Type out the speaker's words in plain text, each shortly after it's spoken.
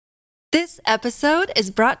This episode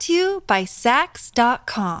is brought to you by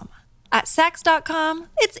Sax.com. At Sax.com,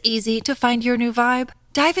 it's easy to find your new vibe.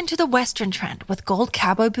 Dive into the Western trend with gold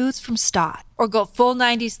cowboy boots from Stott, or go full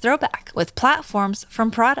 90s throwback with platforms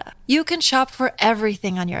from Prada. You can shop for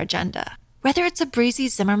everything on your agenda, whether it's a breezy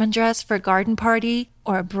Zimmermann dress for a garden party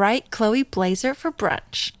or a bright Chloe blazer for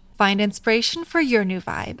brunch. Find inspiration for your new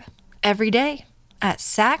vibe every day at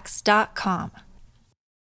Sax.com.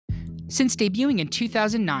 Since debuting in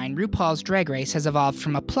 2009, RuPaul's Drag Race has evolved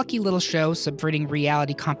from a plucky little show subverting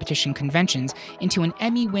reality competition conventions into an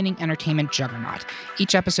Emmy-winning entertainment juggernaut.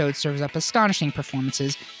 Each episode serves up astonishing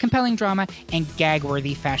performances, compelling drama, and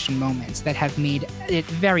gag-worthy fashion moments that have made it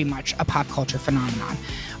very much a pop culture phenomenon.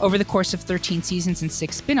 Over the course of 13 seasons and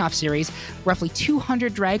 6 spin-off series, roughly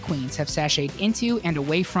 200 drag queens have sashayed into and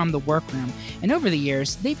away from the workroom, and over the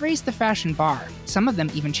years, they've raised the fashion bar, some of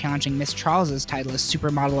them even challenging Miss Charles's title as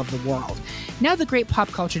supermodel of the world. Now the great pop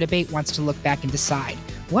culture debate wants to look back and decide,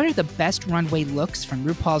 what are the best runway looks from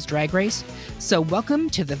RuPaul's Drag Race? So welcome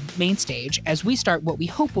to the main stage as we start what we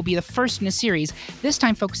hope will be the first in a series, this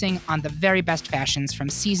time focusing on the very best fashions from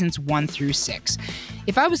seasons 1 through 6.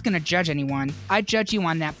 If I was going to judge anyone, I'd judge you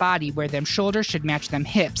on that body where them shoulders should match them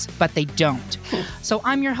hips, but they don't. So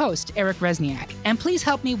I'm your host, Eric Resniak, and please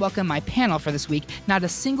help me welcome my panel for this week, not a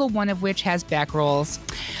single one of which has back rolls.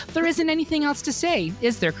 There isn't anything else to say,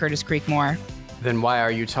 is there, Curtis Creekmore? Then why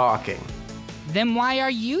are you talking? Then why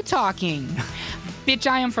are you talking? Bitch,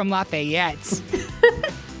 I am from Lafayette.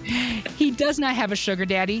 He does not have a sugar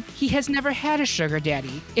daddy. He has never had a sugar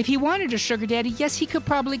daddy. If he wanted a sugar daddy, yes, he could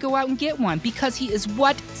probably go out and get one because he is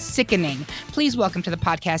what? Sickening. Please welcome to the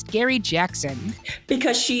podcast, Gary Jackson.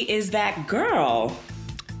 Because she is that girl.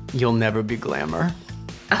 You'll never be Glamour.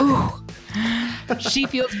 Ooh. She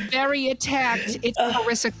feels very attacked. It's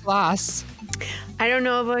Carissa Kloss. I don't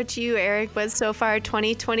know about you, Eric, but so far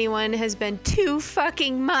 2021 has been too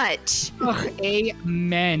fucking much. Oh,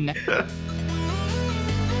 amen.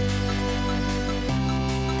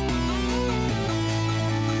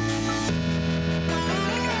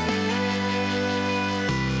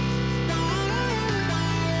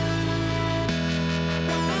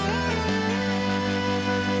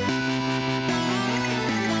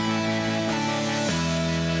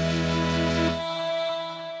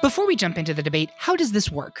 Before we jump into the debate, how does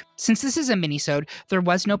this work? Since this is a mini-sode, there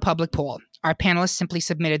was no public poll. Our panelists simply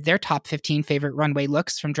submitted their top 15 favorite runway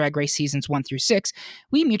looks from Drag Race seasons 1 through 6.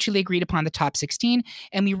 We mutually agreed upon the top 16,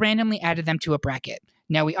 and we randomly added them to a bracket.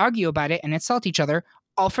 Now we argue about it and insult each other,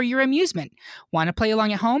 all for your amusement. Want to play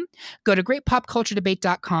along at home? Go to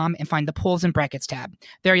greatpopculturedebate.com and find the polls and brackets tab.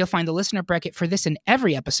 There you'll find the listener bracket for this and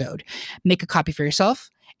every episode. Make a copy for yourself,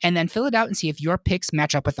 and then fill it out and see if your picks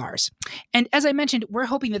match up with ours. And as I mentioned, we're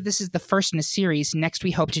hoping that this is the first in a series. Next, we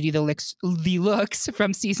hope to do the looks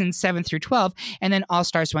from seasons 7 through 12, and then All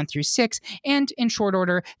Stars 1 through 6, and in short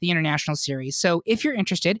order, the international series. So if you're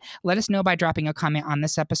interested, let us know by dropping a comment on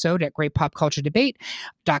this episode at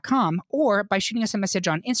greatpopculturedebate.com or by shooting us a message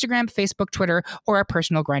on Instagram, Facebook, Twitter, or our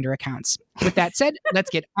personal Grindr accounts. With that said, let's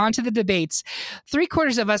get on to the debates.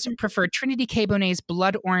 3/4 of us prefer Trinity K. Bonet's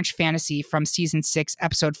Blood Orange Fantasy from season 6,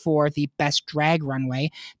 episode 4, the Best Drag Runway,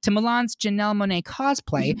 to Milan's Janelle Monáe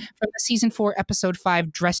cosplay from the season 4, episode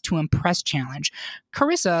 5, Dress to Impress challenge.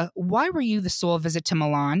 Carissa, why were you the sole visit to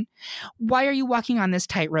Milan? Why are you walking on this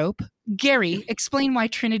tightrope? Gary, explain why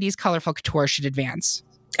Trinity's colorful couture should advance.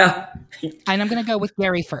 And I'm going to go with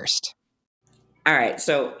Gary first. All right,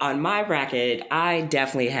 so on my bracket, I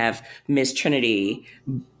definitely have Miss Trinity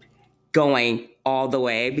going all the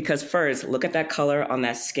way because first, look at that color on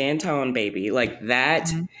that skin tone, baby. Like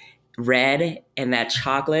that red and that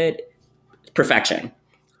chocolate, perfection.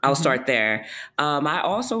 I'll start there. I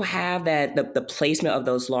also have that the placement of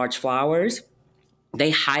those large flowers. They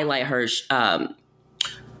highlight her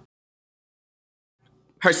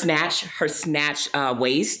snatch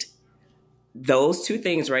waist. Those two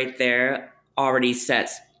things right there already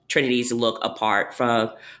sets Trinity's look apart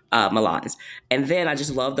from Milan's. And then I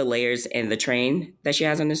just love the layers and the train that she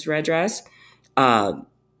has on this red dress.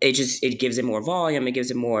 It gives it more volume. It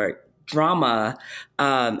gives it more drama.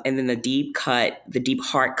 And then the deep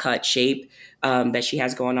heart cut shape that she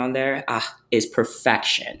has going on there is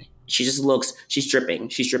perfection. She's dripping.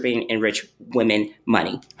 She's dripping in rich women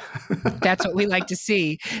money. That's what we like to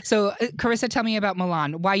see. So Carissa, tell me about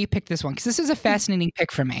Milan, why you picked this one. Because this is a fascinating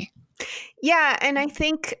pick for me. Yeah, and I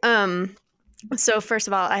think So first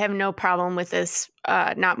of all, I have no problem with this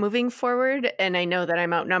not moving forward, and I know that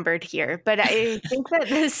I'm outnumbered here. But I think that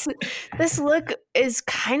this look is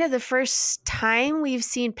kind of the first time we've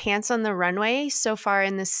seen pants on the runway so far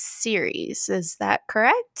in this series. Is that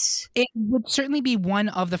correct? It would certainly be one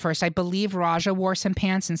of the first. I believe Raja wore some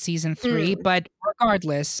pants in season 3, but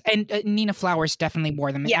regardless, and Nina Flowers definitely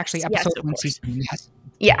wore them. Yes, Actually, yes, episode of 1, course. season 3, yes.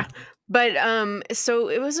 Yeah. But so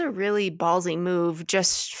it was a really ballsy move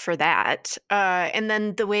just for that. And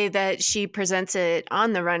then the way that she presents it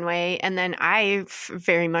on the runway, and then I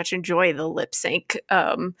very much enjoy the lip sync.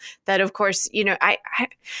 That of course, you know, I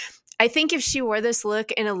think if she wore this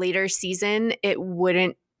look in a later season, it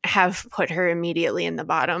wouldn't have put her immediately in the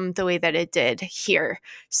bottom the way that it did here.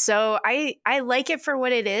 So I like it for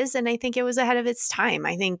what it is, and I think it was ahead of its time.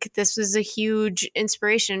 I think this was a huge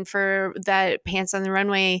inspiration for that pants on the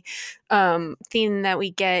runway theme that we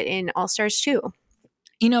get in All Stars 2.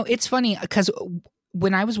 You know, it's funny because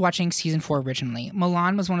when I was watching season 4 originally,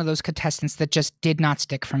 Milan was one of those contestants that just did not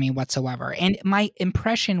stick for me whatsoever. And my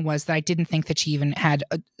impression was that I didn't think that she even had,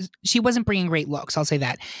 she wasn't bringing great looks. I'll say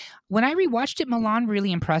that. When I rewatched it, Milan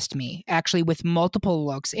really impressed me, actually, with multiple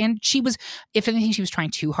looks. And she was, if anything, she was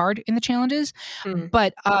trying too hard in the challenges.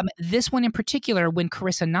 But this one in particular, when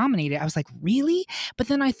Carissa nominated, I was like, really? But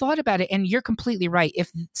then I thought about it, and you're completely right.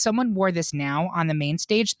 If someone wore this now on the main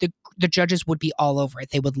stage, the judges would be all over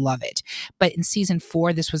it. They would love it. But in season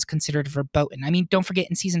 4, this was considered verboten. I mean, don't forget,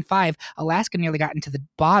 in season 5, Alaska nearly got into the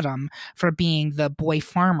bottom for being the boy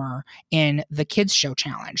farmer in the kids show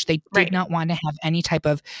challenge. They did not want to have any type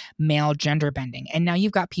of male gender bending. And now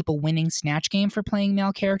you've got people winning Snatch Game for playing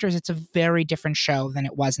male characters. It's a very different show than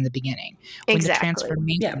it was in the beginning. When the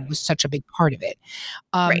transformation was such a big part of it.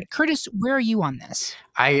 Curtis, where are you on this?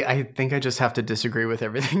 I think I just have to disagree with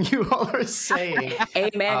everything you all are saying.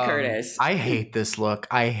 Amen, Curtis. I hate this look.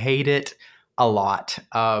 I hate it a lot.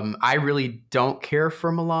 I really don't care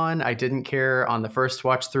for Milan. I didn't care on the first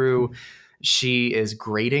watch through. She is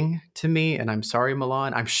grating to me, and I'm sorry,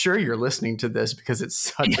 Milan. I'm sure you're listening to this because it's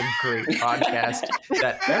such a great podcast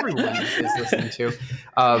that everyone is listening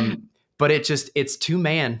to. But it's too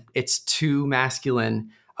man. It's too masculine.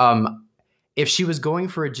 If she was going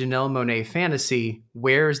for a Janelle Monáe fantasy,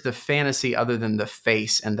 where's the fantasy other than the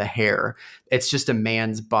face and the hair? It's just a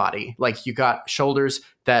man's body. Like, you got shoulders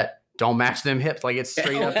that don't match them hips. Like, it's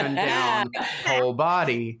straight up and down whole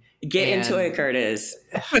body. Get into it, Curtis.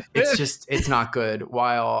 It's not good.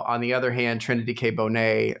 While on the other hand, Trinity K.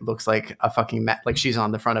 Bonet looks like a fucking, like she's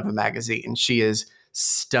on the front of a magazine. She is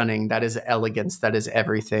stunning. That is elegance. That is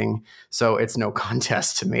everything. So it's no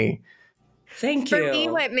contest to me. Thank you. For me,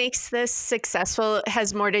 what makes this successful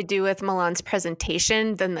has more to do with Milan's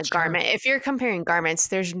presentation than the garment. If you're comparing garments,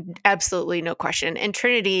 there's absolutely no question. And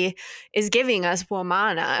Trinity is giving us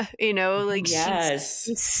Womana, you know, like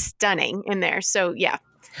she's stunning in there. So yeah.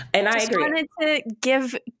 And I just agree. wanted to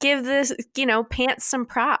give this, you know, pants some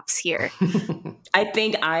props here. I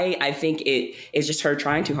think it is just her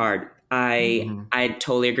trying too hard. I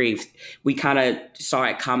totally agree. We kind of saw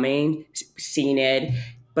it coming, seen it.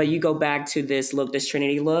 But you go back to this look, this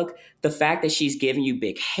Trinity look, the fact that she's giving you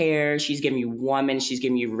big hair, she's giving you woman, she's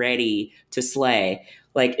giving you ready to slay.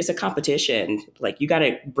 Like, it's a competition. Like, you got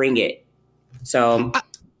to bring it. So,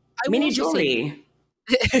 mini jewelry.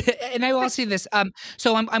 And I will say this.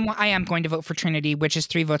 So I am going to vote for Trinity, which is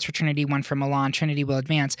 3 votes for Trinity, 1 for Milan. Trinity will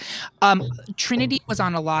advance. Trinity was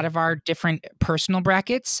on a lot of our different personal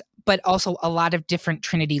brackets, but also a lot of different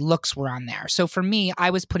Trinity looks were on there. So for me,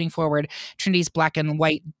 I was putting forward Trinity's black and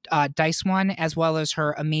white dice one, as well as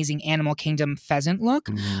her amazing Animal Kingdom pheasant look.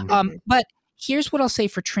 But here's what I'll say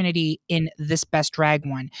for Trinity in this Best Drag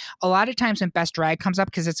one. A lot of times when Best Drag comes up,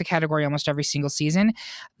 because it's a category almost every single season,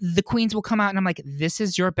 the queens will come out and I'm like, this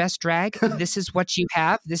is your best drag. This is what you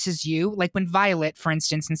have. This is you. Like when Violet, for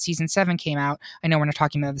instance, in season 7 came out. I know we're not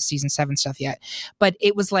talking about the season 7 stuff yet, but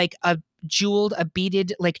it was like a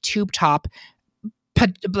beaded like tube top,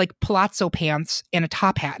 like palazzo pants and a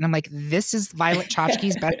top hat. And I'm like, this is Violet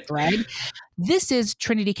Chachki's best drag. This is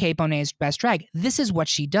Trinity K. Bonet's best drag. This is what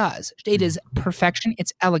she does. It is perfection.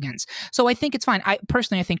 It's elegance. So I think it's fine. I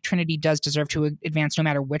think Trinity does deserve to advance no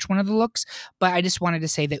matter which one of the looks. But I just wanted to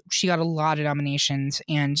say that she got a lot of nominations.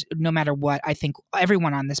 And no matter what, I think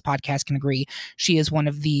everyone on this podcast can agree she is one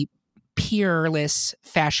of the peerless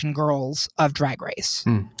fashion girls of Drag Race.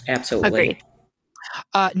 Absolutely. Agreed.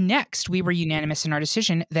 Next, we were unanimous in our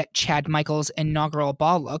decision that Chad Michaels' inaugural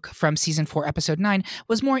ball look from season 4, episode 9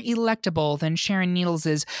 was more electable than Sharon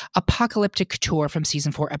Needles' apocalyptic couture from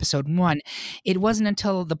season 4, episode 1. It wasn't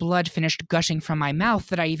until the blood finished gushing from my mouth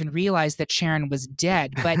that I even realized that Sharon was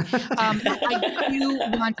dead. But I do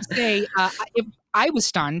want to say, I was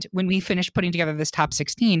stunned when we finished putting together this top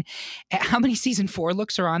 16 at how many season 4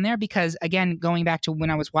 looks are on there, because again, going back to when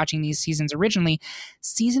I was watching these seasons originally,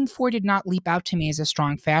 season 4 did not leap out to me as a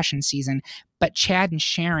strong fashion season, but Chad and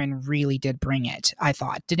Sharon really did bring it, I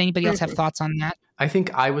thought. Did anybody else have thoughts on that? I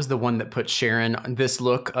think I was the one that put this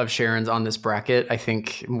look of Sharon's on this bracket. I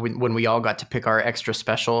think when we all got to pick our extra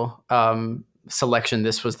special selection,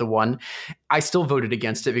 this was the one. I still voted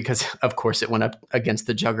against it because, of course, it went up against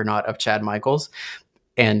the juggernaut of Chad Michaels,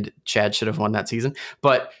 and Chad should have won that season.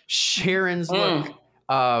 But Sharon's look,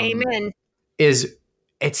 Amen,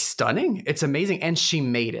 it's stunning. It's amazing, and she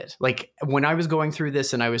made it. Like when I was going through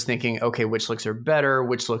this, and I was thinking, okay, which looks are better?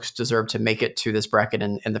 Which looks deserve to make it to this bracket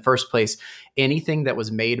in the first place? Anything that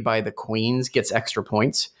was made by the queens gets extra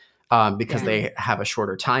points. Because they have a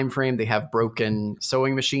shorter time frame. They have broken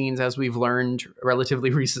sewing machines, as we've learned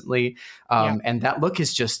relatively recently. And that look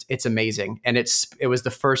is it's amazing. And it was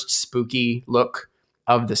the first spooky look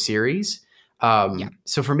of the series.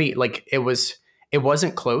 So for me, like it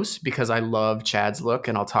wasn't close because I love Chad's look,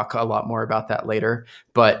 and I'll talk a lot more about that later.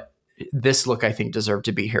 But this look, I think, deserved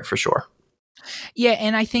to be here for sure. Yeah,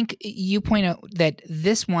 and I think you point out that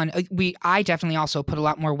this one, I definitely also put a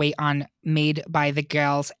lot more weight on made by the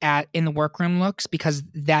gals in the workroom looks, because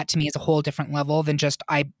that to me is a whole different level than just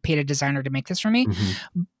I paid a designer to make this for me.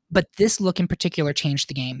 Mm-hmm. But this look in particular changed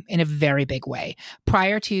the game in a very big way.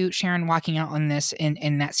 Prior to Sharon walking out on this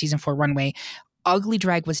in that season 4 runway, ugly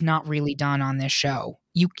drag was not really done on this show.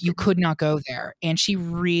 You could not go there. And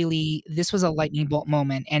this was a lightning bolt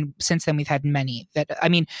moment. And since then we've had many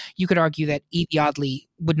you could argue that Evie Oddly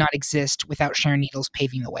would not exist without Sharon Needles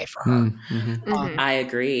paving the way for her. Mm-hmm. I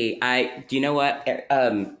agree. Do you know what,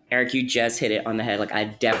 Eric, you just hit it on the head. Like I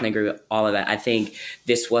definitely agree with all of that. I think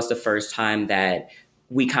this was the first time that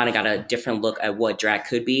we kind of got a different look at what drag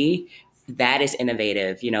could be. That is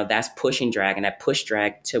innovative. That's pushing drag, and that pushed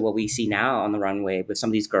drag to what we see now on the runway with some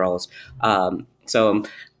of these girls. So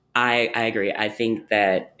I agree. I think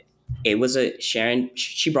that it was Sharon,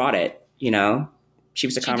 she brought it, she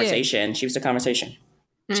was the conversation. She was the conversation.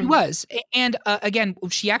 She was. And again,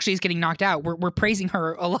 she actually is getting knocked out. We're praising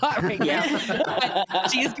her a lot right now.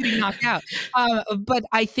 She is getting knocked out. But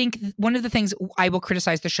I think one of the things, I will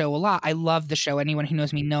criticize the show a lot. I love the show. Anyone who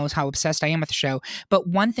knows me knows how obsessed I am with the show. But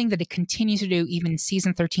one thing that it continues to do, even in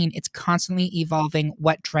season 13, it's constantly evolving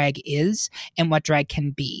what drag is and what drag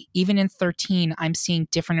can be. Even in 13, I'm seeing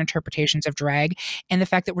different interpretations of drag. And the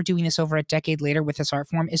fact that we're doing this over a decade later with this art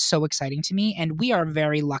form is so exciting to me. And we are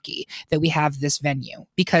very lucky that we have this venue,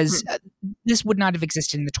 because this would not have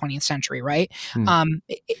existed in the 20th century, right?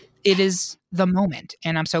 It is the moment,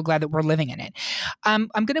 and I'm so glad that we're living in it. I'm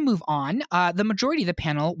going to move on. The majority of the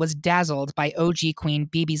panel was dazzled by OG queen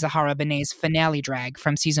Bibi Zahara Benet's finale drag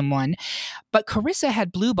from season 1, but Carissa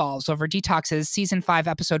had blue balls over Detox's season 5,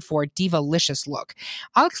 episode 4 Diva-licious look.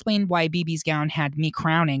 I'll explain why Bibi's gown had me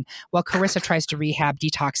crowning while Carissa tries to rehab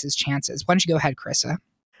Detox's chances. Why don't you go ahead, Carissa?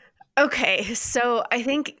 Okay, so I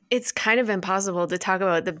think it's kind of impossible to talk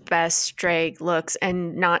about the best drag looks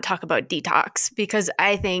and not talk about Detox, because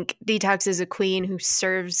I think Detox is a queen who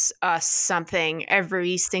serves us something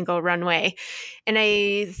every single runway. And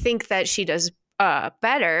I think that she does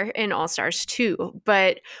better in All Stars too.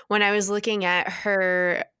 But when I was looking at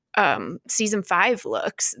her season 5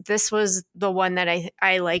 looks, this was the one that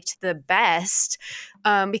I liked the best,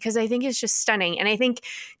 because I think it's just stunning. And I think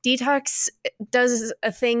Detox does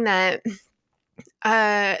a thing that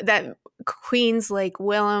that queens like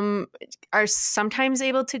Willam are sometimes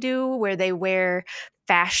able to do, where they wear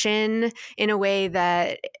fashion in a way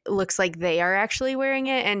that looks like they are actually wearing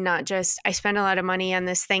it, and not just, I spent a lot of money on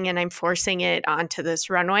this thing and I'm forcing it onto this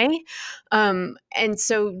runway. And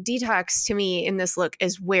so Detox to me in this look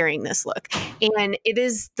is wearing this look, and it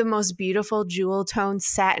is the most beautiful jewel tone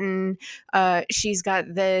satin. She's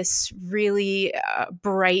got this really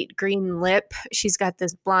bright green lip. She's got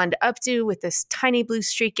this blonde updo with this tiny blue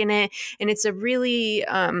streak in it, and it's a really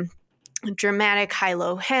dramatic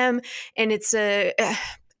high-low hem, and it's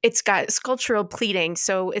got sculptural pleating,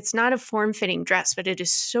 so it's not a form-fitting dress, but it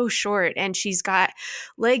is so short, and she's got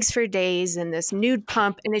legs for days and this nude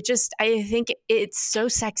pump, and I think it's so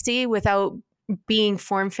sexy without being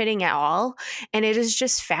form-fitting at all, and it is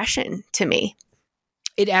just fashion to me.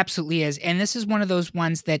 It absolutely is. And this is one of those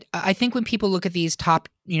ones that I think when people look at these top,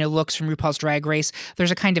 looks from RuPaul's Drag Race,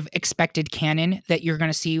 there's a kind of expected canon that you're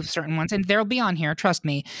going to see certain ones, and they'll be on here, trust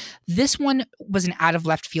me. This one was an out of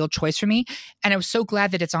left field choice for me, and I was so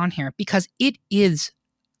glad that it's on here because it is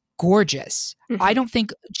gorgeous. Mhm. I don't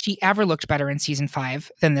think she ever looked better in season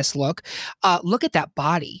 5 than this look. Look at that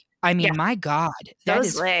body. I mean, Yeah. my God, that Those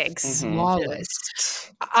is legs. flawless.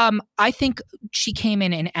 I think she came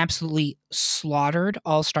in and absolutely slaughtered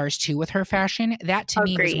All Stars 2 with her fashion. That to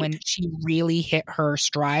me was when Agreed. she really hit her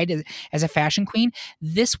stride as a fashion queen.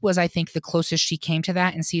 This was, I think, the closest she came to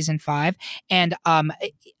that in season 5. And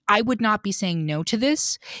I would not be saying no to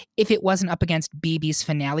this if it wasn't up against BB's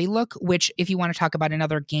finale look, which, if you want to talk about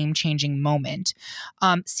another game-changing moment,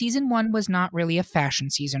 season 1 was not really a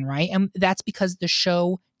fashion season, right? And that's because the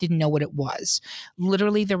show didn't know what it was.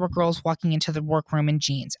 Literally, there were girls walking into the workroom in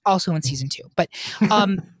jeans, also in season 2. But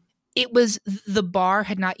it was, the bar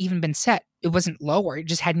had not even been set. It wasn't lower. It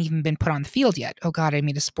just hadn't even been put on the field yet. Oh God, I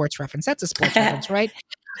made a sports reference. That's a sports reference, right?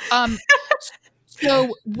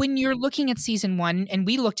 So when you're looking at season 1, and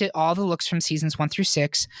we looked at all the looks from seasons 1 through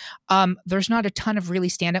 6, there's not a ton of really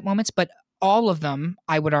stand-up moments, but all of them,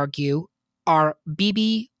 I would argue, are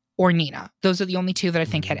BB or Nina. Those are the only two that I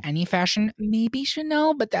think had any fashion. Maybe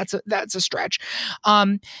Chanel, but that's a stretch.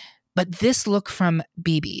 But this look from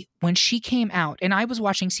BB, when she came out, and I was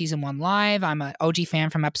watching season 1 live. I'm an OG fan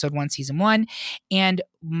from episode 1, season 1. And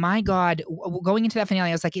my God, going into that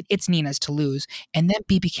finale, I was like, it's Nina's to lose. And then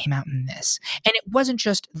BB came out in this. And it wasn't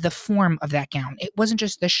just the form of that gown. It wasn't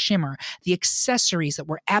just the shimmer, the accessories that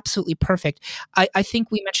were absolutely perfect. I think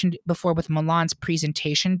we mentioned before with Milan's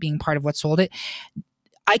presentation being part of what sold it.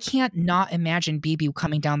 I can't not imagine BB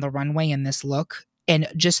coming down the runway in this look. And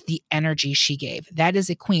just the energy she gave. That is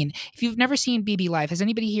a queen. If you've never seen BB live, has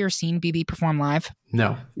anybody here seen BB perform live?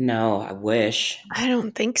 No. No, I wish. I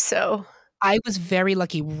don't think so. I was very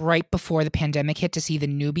lucky right before the pandemic hit to see the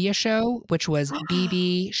Nubia show, which was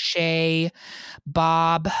BB, Shay,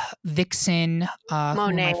 Bob, Vixen,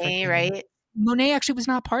 Monet, right? Monet actually was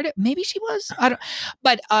not part of it. Maybe she was. I don't.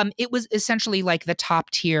 But it was essentially like the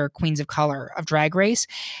top tier queens of color of Drag Race.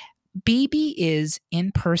 BB is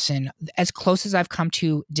in person as close as I've come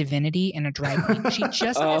to divinity in a drag queen. She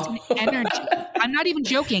just has an energy. I'm not even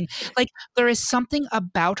joking. Like there is something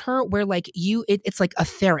about her where like it's like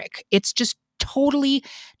etheric. It's just totally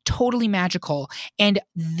magical. And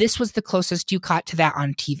this was the closest you got to that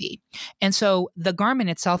on TV. And so the garment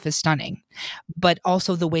itself is stunning, but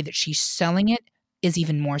also the way that she's selling it is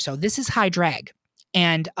even more so. This is high drag.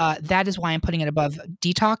 And that is why I'm putting it above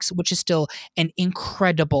Detox, which is still an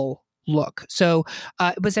incredible look. So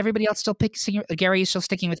was everybody else still picking? Gary, you still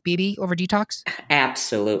sticking with BB over Detox?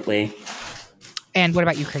 Absolutely. And what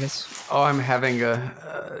about you, Curtis? Oh, I'm having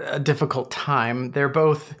a difficult time. They're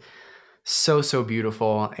both so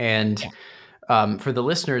beautiful. And for the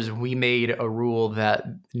listeners, we made a rule that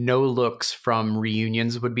no looks from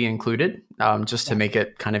reunions would be included, just to make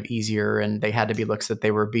it kind of easier. And they had to be looks that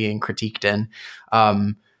they were being critiqued in.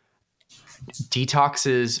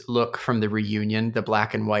 Detox's look from the reunion, the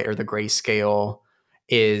black and white or the grayscale,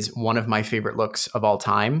 is one of my favorite looks of all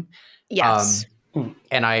time. Yes.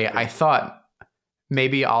 And I thought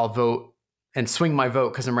maybe I'll vote and swing my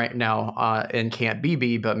vote because I'm right now in Camp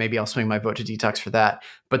BB, but maybe I'll swing my vote to Detox for that.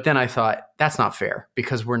 But then I thought that's not fair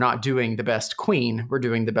because we're not doing the best queen. We're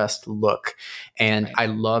doing the best look. And right. I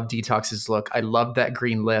love Detox's look. I love that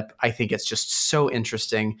green lip. I think it's just so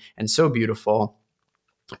interesting and so beautiful.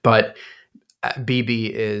 But BB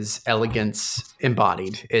is elegance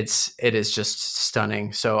embodied. It is just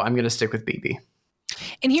stunning. So I'm going to stick with BB.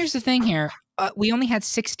 And here's the thing here. We only had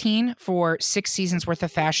 16 for 6 seasons worth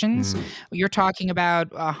of fashions. You're talking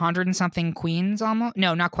about 100 and something queens almost.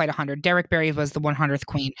 No, not quite 100. Derek Barry was the 100th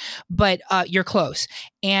queen, but you're close.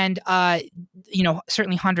 And,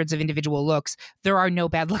 certainly hundreds of individual looks. There are no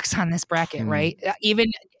bad looks on this bracket, right?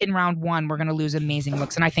 Even in round 1, we're going to lose amazing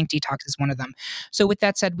looks. And I think Detox is one of them. So with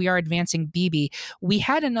that said, we are advancing BB. We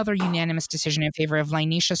had another unanimous decision in favor of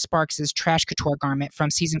Linesha Sparks' Trash Couture garment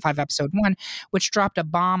from season 5, episode 1, which dropped a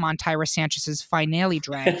bomb on Tyra Sanchez's finale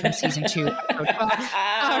drag from season 2.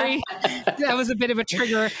 Sorry, that was a bit of a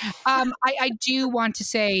trigger. I do want to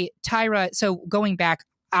say, Tyra, so going back,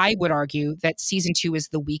 I would argue that season 2 is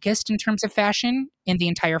the weakest in terms of fashion in the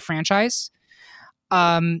entire franchise.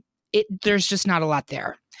 there's just not a lot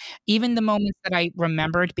there. Even the moments that I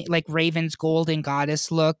remembered, like Raven's golden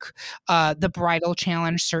goddess look, the bridal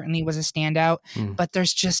challenge certainly was a standout, but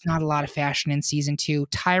there's just not a lot of fashion in season 2.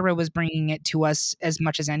 Tyra was bringing it to us as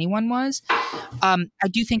much as anyone was. I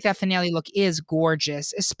do think that finale look is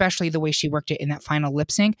gorgeous, especially the way she worked it in that final lip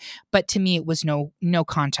sync. But to me, it was no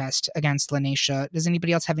contest against Lanesha. Does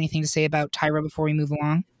anybody else have anything to say about Tyra before we move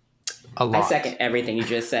along? A lot. I second everything you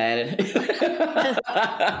just said.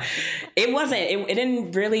 It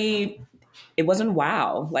wasn't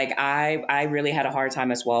wow. Like I really had a hard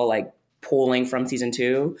time as well, like pulling from season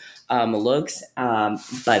 2 looks.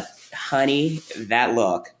 But honey, that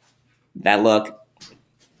look,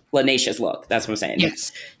 Lanesha's look. That's what I'm saying.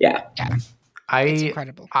 Yes. Yeah. It's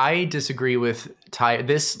incredible. I disagree with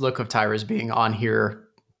this look of Tyra's being on here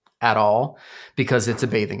at all because it's a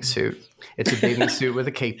bathing suit. It's a bathing suit with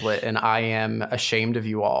a capelet, and I am ashamed of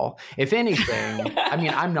you all. If anything, I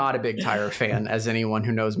mean, I'm not a big Tyra fan, as anyone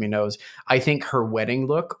who knows me knows. I think her wedding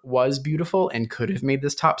look was beautiful and could have made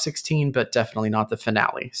this top 16, but definitely not the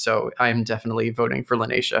finale. So I'm definitely voting for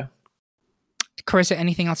Lanesha. Carissa,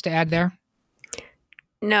 anything else to add there?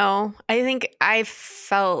 No, I think I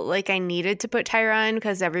felt like I needed to put Tyra on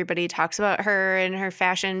because everybody talks about her and her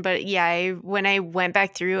fashion. But yeah, when I went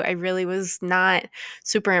back through, I really was not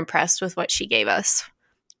super impressed with what she gave us.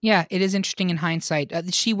 Yeah, it is interesting in hindsight.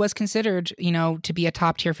 She was considered, to be a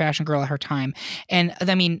top tier fashion girl at her time. And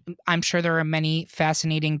I mean, I'm sure there are many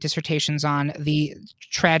fascinating dissertations on the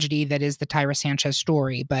tragedy that is the Tyra Sanchez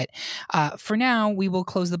story. But for now, we will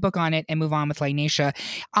close the book on it and move on with Lanesha.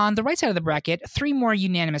 On the right side of the bracket, 3 more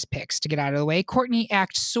unanimous picks to get out of the way. Courtney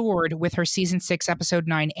Act soared with her season 6, episode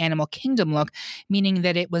 9 Animal Kingdom look, meaning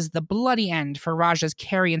that it was the bloody end for Raja's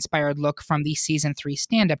Carrie-inspired look from the season 3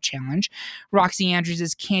 stand-up challenge. Roxy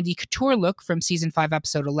Andrews' Candy Couture look from season 5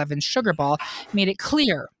 episode 11 Sugar Ball made it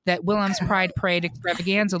clear that Willem's Pride Parade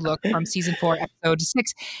extravaganza look from season 4 episode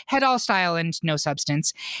 6 had all style and no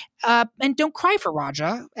substance. And don't cry for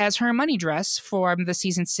Raja, as her money dress from the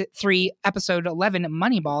season 3 episode 11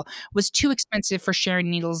 Moneyball was too expensive for Sharon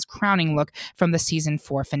Needles' crowning look from the season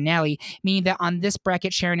 4 finale, meaning that on this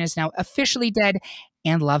bracket Sharon is now officially dead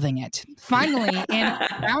and loving it. Finally, in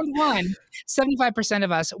round 1, 75%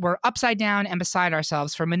 of us were upside down and beside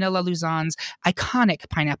ourselves for Manila Luzon's iconic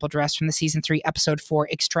pineapple dress from the season 3 episode 4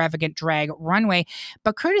 extravagant drag runway,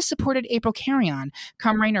 but Curtis supported April Carrion,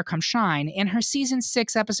 Come Rain or Come Shine, in her season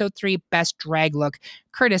 6 episode 3 best drag look.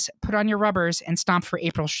 Curtis, put on your rubbers and stomp for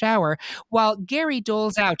April's shower, while Gary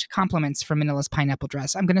doles out compliments for Manila's pineapple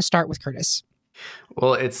dress. I'm going to start with Curtis.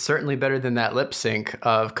 Well, it's certainly better than that lip sync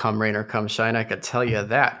of Come Rain or Come Shine. I could tell you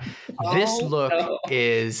that. This look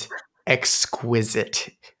is exquisite.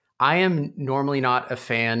 I am normally not a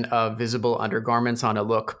fan of visible undergarments on a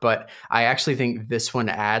look, but I actually think this one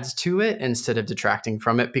adds to it instead of detracting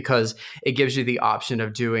from it because it gives you the option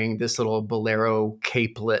of doing this little bolero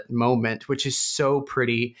capelet moment, which is so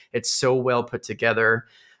pretty. It's so well put together.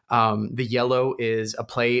 The yellow is a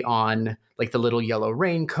play on like the little yellow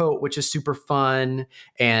raincoat, which is super fun.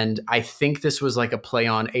 And I think this was like a play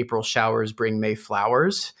on April showers bring May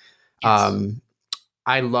flowers. Yes.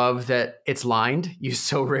 I love that it's lined. You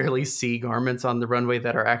so rarely see garments on the runway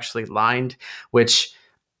that are actually lined, which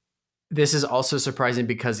this is also surprising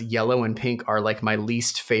because yellow and pink are like my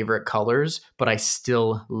least favorite colors, but I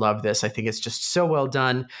still love this. I think it's just so well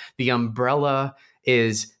done. The umbrella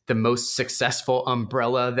is the most successful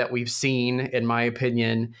umbrella that we've seen, in my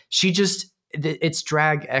opinion. It's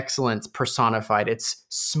drag excellence personified. It's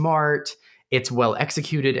smart, it's well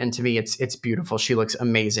executed, and to me, it's beautiful. She looks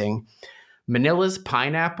amazing. Manila's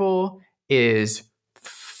pineapple is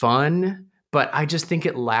fun, but I just think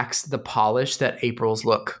it lacks the polish that April's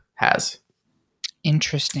look has.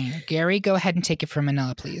 Interesting. Gary, go ahead and take it from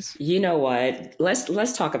Manila, please. You know what?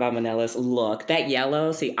 Let's talk about Manila's look. That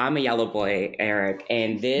yellow, see, I'm a yellow boy, Eric,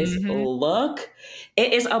 and this look,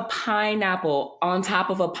 it is a pineapple on top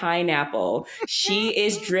of a pineapple. She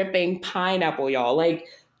is dripping pineapple, y'all. Like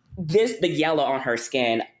the yellow on her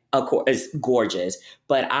skin, of course, is gorgeous.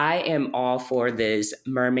 But I am all for this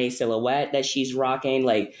mermaid silhouette that she's rocking,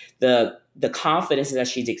 like the confidence that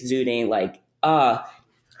she's exuding, like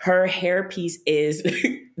her hairpiece is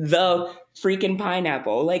the freaking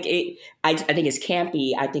pineapple. Like I think it's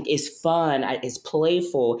campy. I think it's fun. It's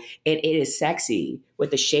playful. It is sexy with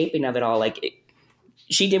the shaping of it all. Like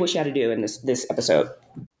she did what she had to do in this episode.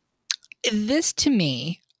 This to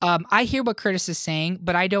me, I hear what Curtis is saying,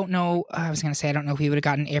 but I don't know. I was going to say, I don't know if we would have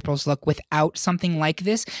gotten April's look without something like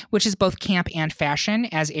this, which is both camp and fashion,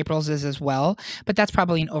 as April's is as well. But that's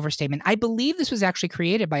probably an overstatement. I believe this was actually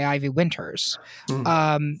created by Ivy Winters,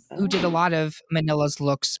 who did a lot of Manila's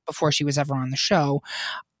looks before she was ever on the show.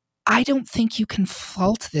 I don't think you can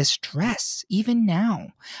fault this dress, even now.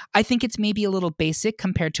 I think it's maybe a little basic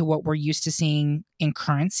compared to what we're used to seeing in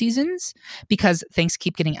current seasons because things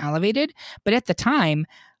keep getting elevated. But at the time,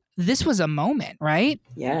 this was a moment, right?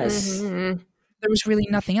 Yes. Mm-hmm. There was really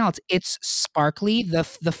nothing else. It's sparkly. The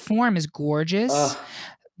form is gorgeous.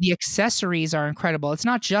 The accessories are incredible. It's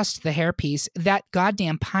not just the hairpiece. That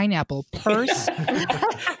goddamn pineapple purse.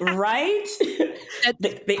 Right?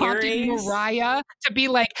 The earrings. Mariah to be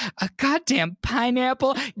like, a goddamn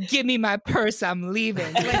pineapple? Give me my purse. I'm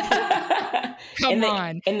leaving. Like, come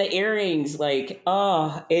on. And the earrings, like,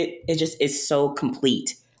 it just is so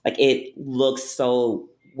complete. Like, it looks so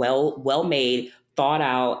well made, thought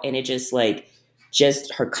out, and it just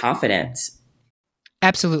her confidence.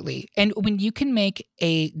 Absolutely. And when you can make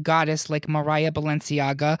a goddess like Mariah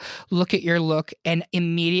Balenciaga look at your look and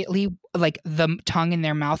immediately like the tongue in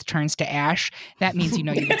their mouth turns to ash, that means you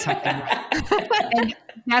know you did something right. And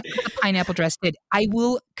that's what the pineapple dress did. I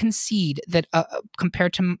will concede that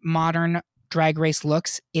compared to modern Drag Race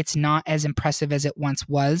looks, it's not as impressive as it once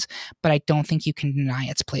was, but I don't think you can deny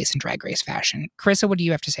its place in Drag Race fashion. Carissa, what do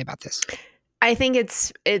you have to say about this? I think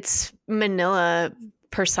it's Manila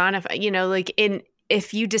personified,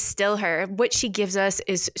 if you distill her, what she gives us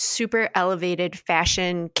is super elevated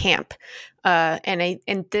fashion camp.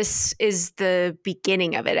 And this is the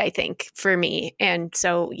beginning of it, I think, for me. And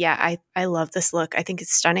so, yeah, I love this look. I think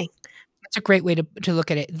it's stunning. That's a great way to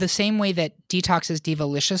look at it. The same way that Detox's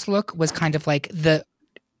Divalicious look was kind of like the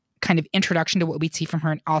kind of introduction to what we'd see from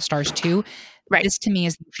her in All Stars 2. Right. This to me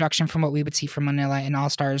is the introduction from what we would see from Manila in All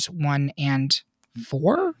Stars 1 and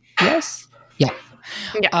 4. Yes? Yeah.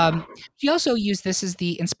 Yeah. She also used this as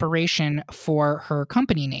the inspiration for her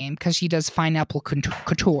company name because she does Pineapple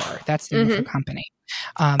Couture. That's the name of her company.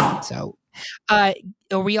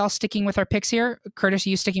 Are we all sticking with our picks here? Curtis,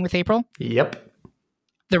 are you sticking with April? Yep.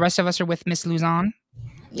 The rest of us are with Miss Luzon?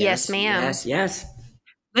 Yes, ma'am. Yes.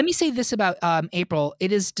 Let me say this about April.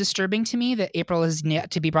 It is disturbing to me that April is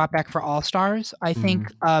yet to be brought back for All Stars. I think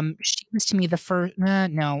she was to me the first.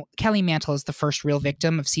 No, Kelly Mantle is the first real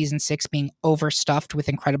victim of season 6 being overstuffed with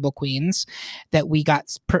incredible queens that we got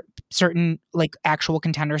certain like actual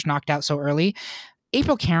contenders knocked out so early.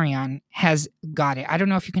 April Carrion has got it. I don't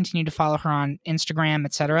know if you continue to follow her on Instagram,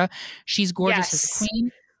 etc. She's gorgeous as a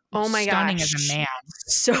queen. Oh my gosh. Stunning as a man.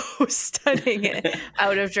 So stunning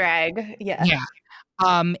out of drag. Yeah. Yeah.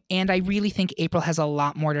 And I really think April has a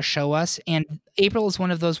lot more to show us. And April is one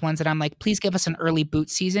of those ones that I'm like, please give us an early boot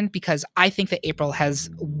season because I think that April has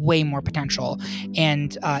way more potential.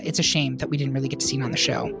 And it's a shame that we didn't really get to see it on the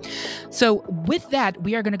show. So with that,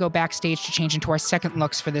 we are going to go backstage to change into our second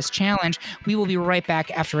looks for this challenge. We will be right back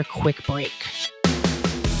after a quick break.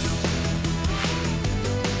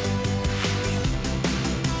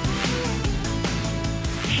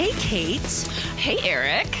 Hey, Kate. Hey,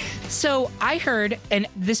 Eric. So I heard, and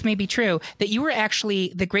this may be true, that you were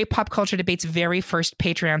actually the Great Pop Culture Debate's very first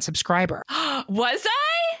Patreon subscriber. Was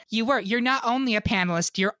I? You were. You're not only a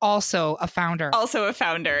panelist, you're also a founder. Also a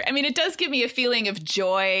founder. I mean, it does give me a feeling of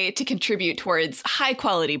joy to contribute towards high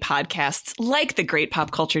quality podcasts like the Great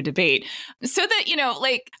Pop Culture Debate so that,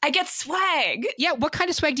 I get swag. Yeah. What kind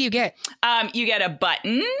of swag do you get? You get a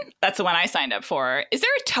button. That's the one I signed up for. Is there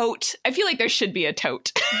a tote? I feel like there should be a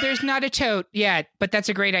tote. There's not a tote yet, but that's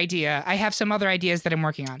a great idea. I have some other ideas that I'm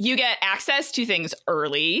working on. You get access to things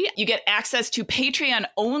early. You get access to Patreon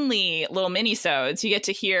only little mini-sodes. You get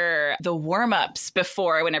to hear the warm-ups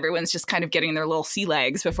before when everyone's just kind of getting their little sea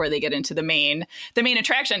legs before they get into the main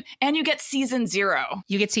attraction. And you get season 0.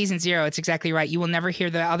 You get season 0. It's exactly right. You will never hear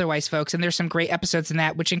the otherwise, folks. And there's some great episodes in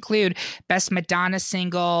that, which include Best Madonna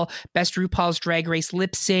Single, Best RuPaul's Drag Race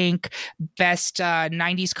Lip Sync, Best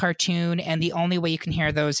 90s Cartoon. And the only way you can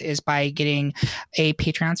hear those is by getting a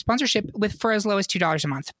Patreon sponsorship for as low as $2 a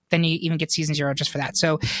month. Then you even get season 0 just for that.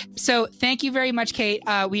 So thank you very much, Kate.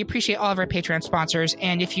 We appreciate all of our Patreon sponsors.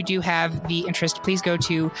 And if you do have the interest, please go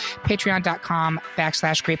to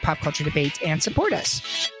patreon.com/Great Pop Culture Debate and support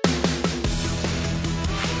us.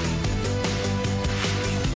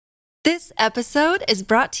 This episode is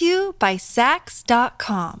brought to you by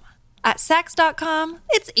Saks.com. At Saks.com,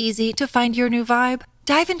 it's easy to find your new vibe.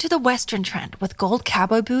 Dive into the Western trend with gold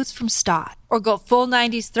cowboy boots from Stott, or go full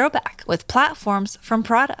 90s throwback with platforms from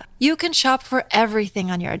Prada. You can shop for everything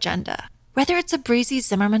on your agenda, whether it's a breezy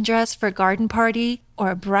Zimmermann dress for a garden party or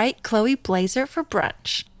a bright Chloe blazer for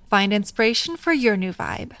brunch. Find inspiration for your new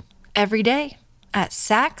vibe every day at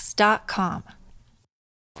Saks.com.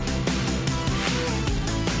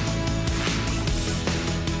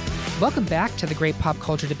 Welcome back to the Great Pop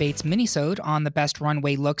Culture Debates minisode on the best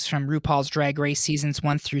runway looks from RuPaul's Drag Race seasons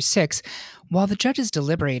 1 through 6. While the judges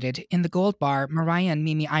deliberated, in the gold bar, Mariah and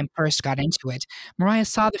Mimi I'm First got into it. Mariah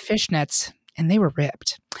saw the fishnets, and they were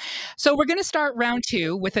ripped. So we're going to start round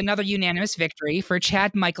 2 with another unanimous victory for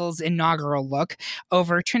Chad Michaels' inaugural look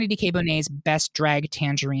over Trinity K. Bonet's Best Drag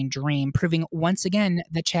Tangerine Dream, proving once again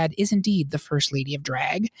that Chad is indeed the First Lady of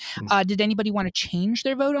Drag. Did anybody want to change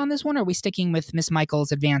their vote on this one, or are we sticking with Miss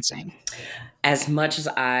Michaels advancing? As much as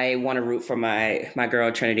I want to root for my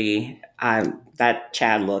girl Trinity, that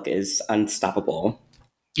Chad look is unstoppable.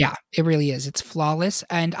 Yeah, it really is. It's flawless.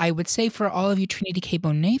 And I would say for all of you Trinity K.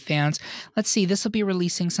 Bonet fans, let's see, this will be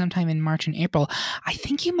releasing sometime in March and April. I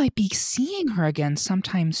think you might be seeing her again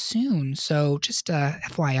sometime soon. So just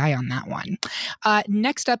FYI on that one.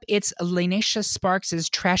 Next up, it's Lanesha Sparks'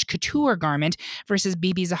 Trash Couture garment versus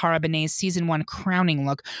BeBe Zahara Benet's Season 1 crowning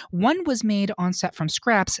look. One was made on set from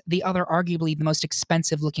scraps, the other arguably the most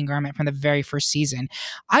expensive looking garment from the very first season.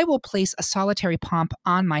 I will place a solitary pomp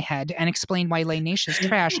on my head and explain why Lanesha's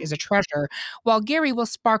trash is a treasure, while Gary will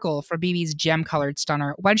sparkle for BeBe's gem-colored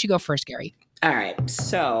stunner. Why don't you go first, Gary? All right,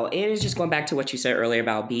 so it is just going back to what you said earlier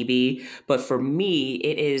about BeBe, but for me,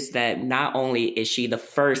 it is that not only is she the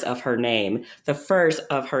first of her name, the first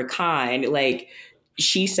of her kind, like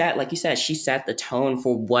she set, like you said, she set the tone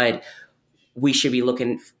for what we should be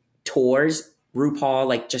looking towards RuPaul,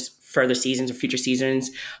 like just further seasons or future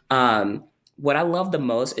seasons. What I love the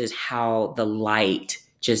most is how the light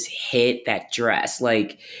just hit that dress.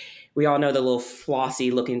 Like, we all know the little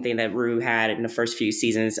flossy looking thing that Ru had in the first few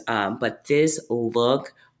seasons. But this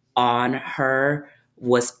look on her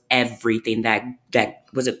was everything. That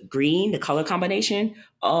was it green, the color combination?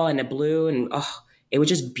 Oh, and the blue, and it was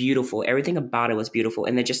just beautiful. Everything about it was beautiful.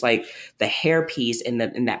 And then just like the hair piece and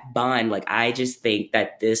that bun, like I just think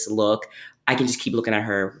that this look, I can just keep looking at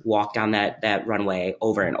her walk down that runway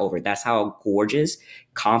over and over. That's how gorgeous,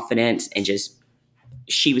 confident, and just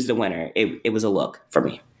she was the winner. It was a look for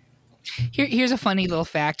me. Here's a funny little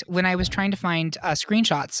fact. When I was trying to find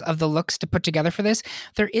screenshots of the looks to put together for this,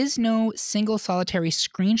 there is no single solitary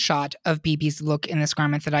screenshot of BeBe's look in this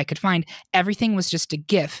garment that I could find. Everything was just a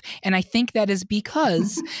GIF. And I think that is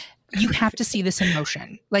because you have to see this in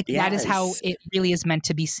motion. Like, yes. That is how it really is meant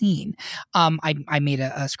to be seen. I made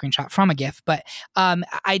a screenshot from a GIF, but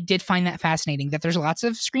I did find that fascinating that there's lots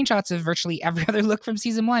of screenshots of virtually every other look from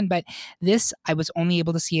season 1, but this, I was only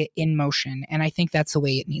able to see it in motion. And I think that's the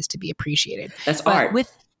way it needs to be appreciated. That's art.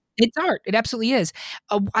 It's art. It absolutely is.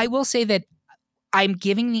 I will say that I'm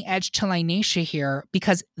giving the edge to Lanesha here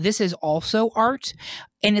because this is also art,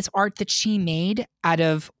 and it's art that she made out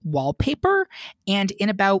of wallpaper and in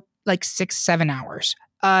about like 6-7 hours.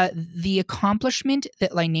 The accomplishment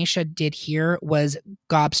that Lanesha did here was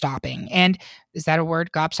gobstopping. And is that a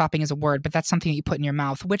word? Gobstopping is a word, but that's something that you put in your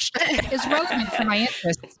mouth, which is relevant for my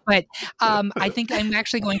interests. But I think I'm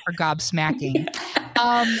actually going for gobsmacking.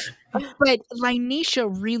 But Lanesha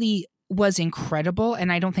really was incredible,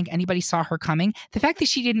 and I don't think anybody saw her coming. The fact that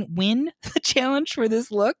she didn't win the challenge for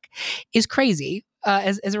this look is crazy.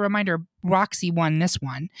 As a reminder, Roxy won this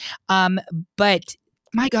one. But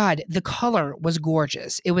my God, the color was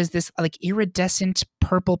gorgeous. It was this like iridescent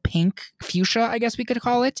purple pink fuchsia, I guess we could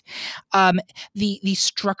call it. The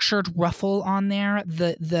structured ruffle on there,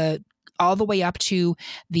 the all the way up to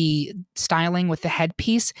the styling with the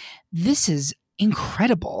headpiece. This is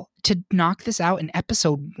incredible to knock this out in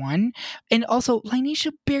episode 1. And also,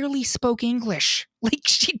 Lanesha barely spoke English. Like,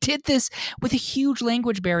 she did this with a huge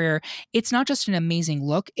language barrier. It's not just an amazing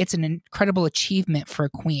look, it's an incredible achievement for a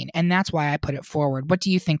queen. And that's why I put it forward. What do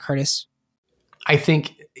you think, Curtis? I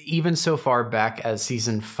think even so far back as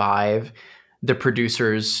season 5, the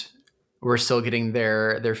producers were still getting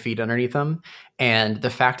their feet underneath them. And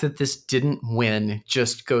the fact that this didn't win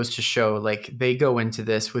just goes to show, like, they go into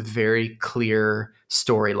this with very clear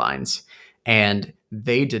storylines. And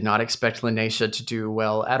they did not expect Lanesha to do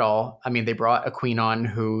well at all. I mean, they brought a queen on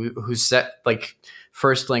who said, like,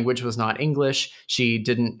 first language was not English. She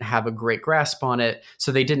didn't have a great grasp on it.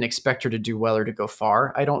 So they didn't expect her to do well or to go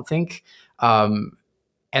far, I don't think. And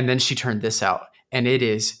then she turned this out, and it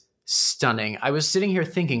is stunning. I was sitting here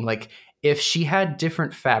thinking, like, if she had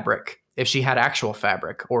different fabric, if she had actual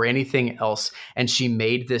fabric or anything else, and she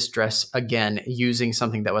made this dress again using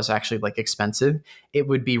something that was actually like expensive, it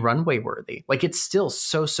would be runway worthy. Like, it's still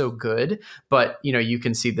so good, but you know, you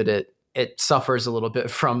can see that it suffers a little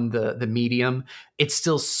bit from the medium. It's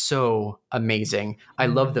still so amazing. I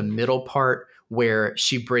love the middle part where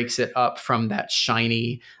she breaks it up from that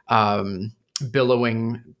shiny,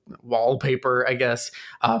 billowing wallpaper, I guess.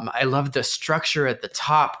 I love the structure at the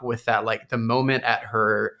top with that, like the moment at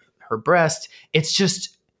her breast. It's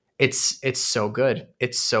just, it's so good.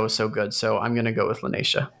 It's so good. So I'm going to go with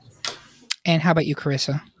Lanesha. And how about you,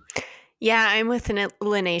 Carissa? Yeah, I'm with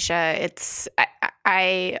Lanesha.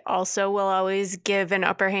 I also will always give an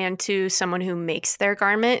upper hand to someone who makes their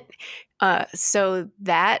garment. So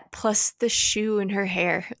that plus the shoe in her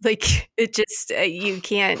hair, like it just, you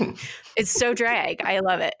can't, it's so drag. I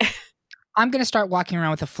love it. I'm going to start walking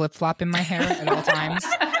around with a flip-flop in my hair at all times.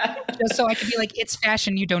 Just so I can be like, it's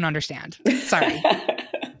fashion you don't understand. Sorry.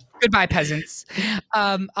 Goodbye, peasants.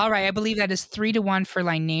 All right. I believe that is 3-1 for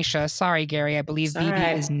Lanesha. Sorry, Gary. I believe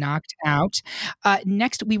BB is knocked out.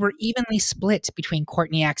 Next, we were evenly split between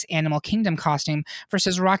Courtney Axe Animal Kingdom costume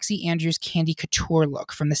versus Roxy Andrews Candy Couture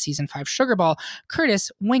look from the season 5 Sugar Ball.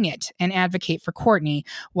 Curtis, wing it and advocate for Courtney,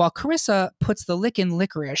 while Carissa puts the lick in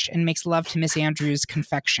licorice and makes love to Miss Andrews'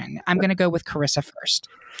 confection. I'm going to go with Carissa first.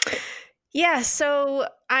 Yeah, so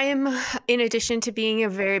I'm, in addition to being a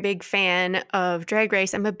very big fan of Drag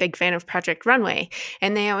Race, I'm a big fan of Project Runway.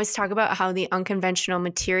 And they always talk about how the unconventional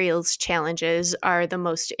materials challenges are the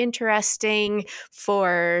most interesting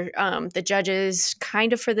for the judges,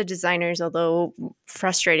 kind of for the designers, although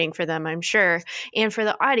frustrating for them, I'm sure, and for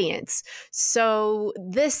the audience. So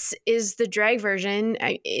this is the drag version.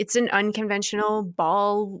 It's an unconventional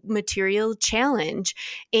ball material challenge.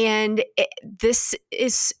 And this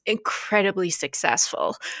is incredibly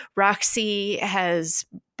successful. Roxy has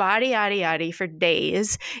body yaddy for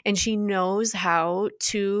days, and she knows how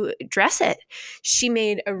to dress it. She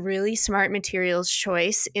made a really smart materials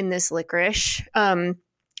choice in this licorice,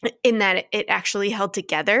 in that it actually held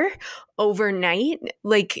together overnight.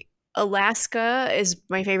 Like, Alaska is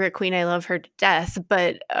my favorite queen. I love her to death,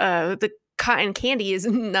 but the cotton candy is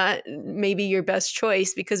not maybe your best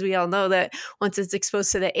choice, because we all know that once it's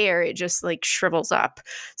exposed to the air, it just like shrivels up.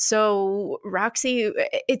 So Roxy,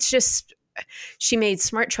 it's just, she made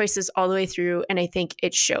smart choices all the way through, and I think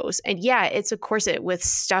it shows. And yeah, it's a corset with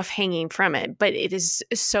stuff hanging from it, but it is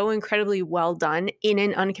so incredibly well done in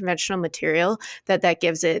an unconventional material that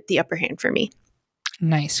gives it the upper hand for me.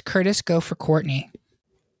 Nice. Curtis, go for Courtney.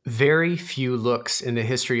 Very few looks in the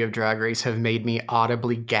history of Drag Race have made me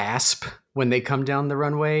audibly gasp when they come down the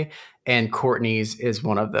runway, and Courtney's is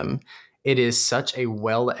one of them. It is such a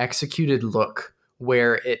well-executed look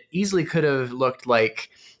where it easily could have looked like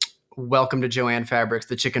Welcome to Joanne Fabrics,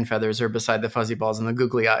 the chicken feathers are beside the fuzzy balls and the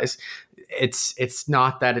googly eyes. It's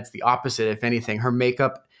not that, it's the opposite. If anything, her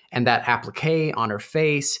makeup and that applique on her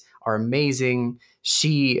face are amazing.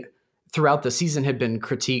 She, throughout the season, had been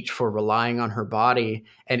critiqued for relying on her body.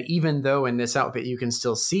 And even though in this outfit you can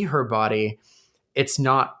still see her body, it's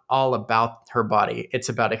not all about her body. It's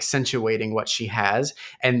about accentuating what she has.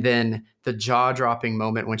 And then the jaw-dropping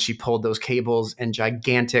moment when she pulled those cables and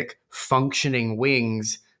gigantic functioning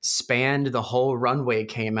wings spanned the whole runway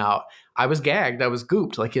came out. I was gagged. I was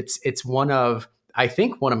gooped. Like, it's one of, I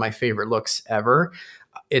think, one of my favorite looks ever.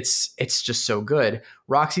 It's just so good.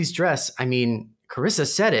 Roxy's dress, I mean, Carissa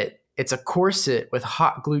said it. It's a corset with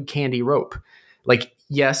hot glued candy rope. Like,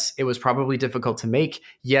 yes, it was probably difficult to make.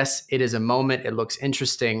 Yes, it is a moment. It looks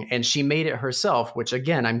interesting. And she made it herself, which,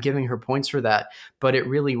 again, I'm giving her points for that. But it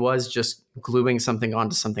really was just gluing something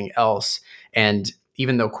onto something else. And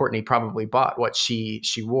even though Courtney probably bought what she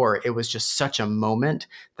wore, it was just such a moment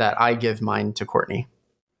that I give mine to Courtney.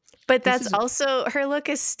 But that's also, her look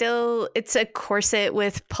is still, it's a corset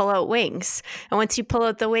with pull-out wings. And once you pull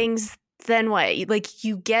out the wings, then what? Like,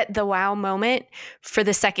 you get the wow moment for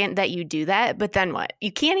the second that you do that, but then what?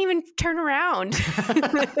 You can't even turn around.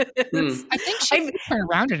 I think she can turn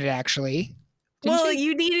around at it, actually. Well,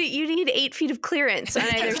 you need 8 feet of clearance on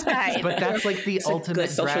either side. But that's like the ultimate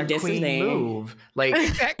drag queen move. Like,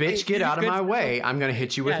 exactly. Bitch, get out of my way. I'm going to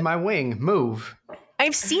hit you with my wing. Move.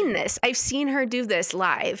 I've seen this. I've seen her do this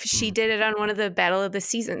live. She did it on one of the Battle of the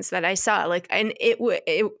Seasons that I saw. Like, and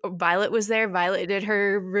Violet was there. Violet did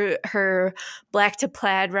her black to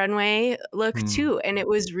plaid runway look too, and it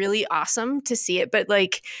was really awesome to see it. But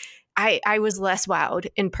like, I was less wowed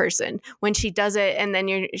in person when she does it, and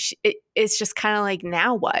then it's just kind of like,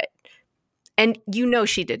 now what? And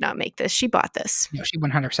she did not make this. She bought this. No, she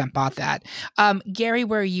 100% bought that. Gary,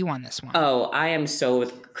 where are you on this one? Oh, I am so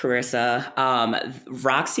with Carissa.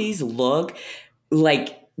 Roxy's look,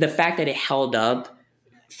 like, the fact that it held up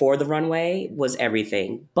for the runway was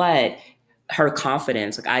everything. But her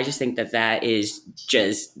confidence, like, I just think that is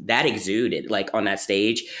just, that exuded, like, on that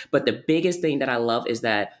stage. But the biggest thing that I love is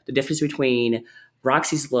that the difference between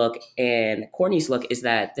Roxy's look and Courtney's look is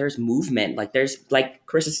that there's movement. Like there's, like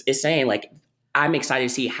Chris is saying, like I'm excited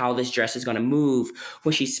to see how this dress is going to move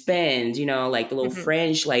when she spins, you know, like the little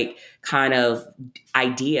fringe, like kind of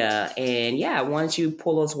idea. And yeah, once you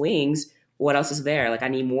pull those wings, what else is there? Like I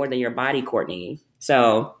need more than your body, Courtney.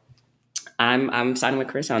 So I'm siding with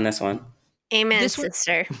Chris on this one. Amen, This one-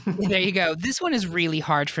 sister. There you go. This one is really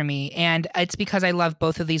hard for me, and it's because I love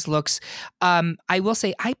both of these looks. I will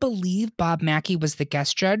say, I believe Bob Mackie was the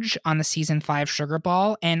guest judge on the season 5 Sugar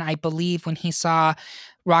Ball, and I believe when he saw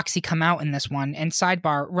Roxy come out in this one, and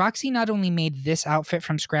sidebar, Roxy not only made this outfit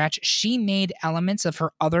from scratch, she made elements of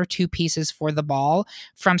her other 2 pieces for the ball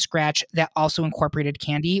from scratch that also incorporated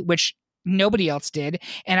candy, which nobody else did,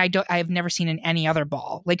 and I have never seen in any other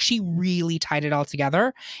ball. Like, she really tied it all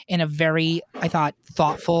together in a very, I thought,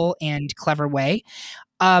 thoughtful and clever way.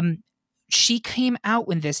 She came out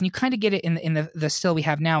with this, and you kind of get it in the still we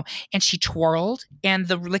have now, and she twirled, and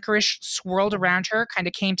the licorice swirled around her, kind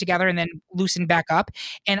of came together and then loosened back up.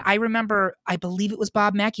 And I remember, I believe it was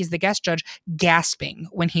Bob Mackie as the guest judge, gasping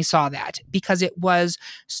when he saw that, because it was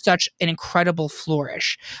such an incredible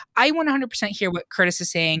flourish. I 100% hear what Curtis is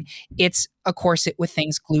saying. It's a corset with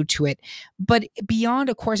things glued to it. But beyond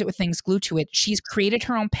a corset with things glued to it, she's created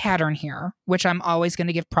her own pattern here, which I'm always going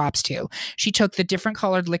to give props to. She took the different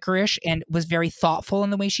colored licorice and was very thoughtful in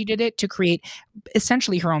the way she did it to create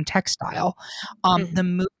essentially her own textile. The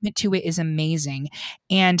movement to it is amazing.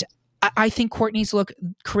 And I think Courtney's look,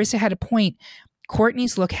 Carissa had a point.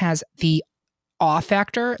 Courtney's look has the awe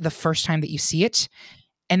factor the first time that you see it.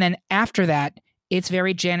 And then after that, it's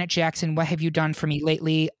very Janet Jackson, what have you done for me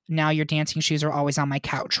lately? Now your dancing shoes are always on my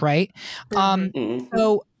couch, right?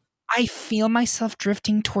 So I feel myself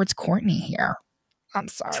drifting towards Courtney here. I'm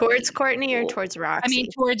sorry. Towards Courtney or towards Roxy? I mean,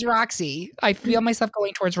 towards Roxy. I feel myself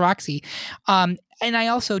going towards Roxy. And I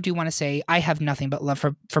also do want to say I have nothing but love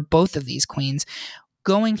for both of these queens.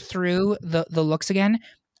 Going through the looks again,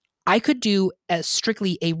 I could do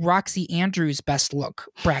strictly a Roxy Andrews best look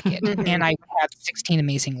bracket, and I would have 16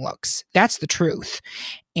 amazing looks. That's the truth.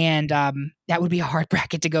 And that would be a hard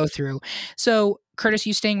bracket to go through. So, Curtis,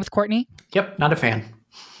 you staying with Courtney? Yep, not a fan.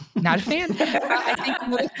 Not a fan. I think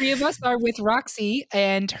the 3 of us are with Roxy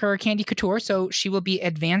and her Candy Couture, so she will be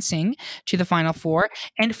advancing to the final 4.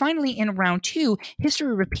 And finally, in round 2,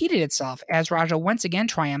 history repeated itself as Raja once again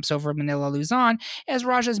triumphs over Manila Luzon, as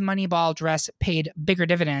Raja's Moneyball dress paid bigger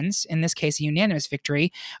dividends, in this case a unanimous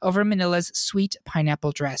victory, over Manila's Sweet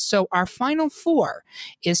Pineapple dress. So our final 4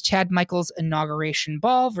 is Chad Michaels' Inauguration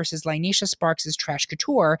Ball versus Linesha Sparks' Trash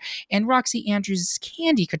Couture, and Roxy Andrews'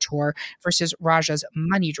 Candy Couture versus Raja's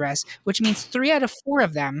Money dress, which means 3 out of 4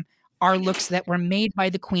 of them are looks that were made by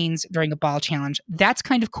the queens during a ball challenge. That's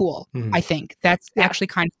kind of cool, I think. That's actually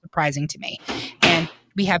kind of surprising to me. And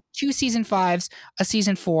we have 2 season 5s, a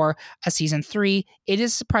season 4, a season 3. It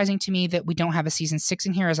is surprising to me that we don't have a season 6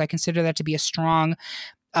 in here, as I consider that to be a strong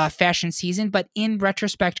fashion season. But in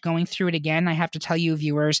retrospect, going through it again, I have to tell you,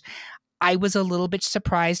 viewers, I was a little bit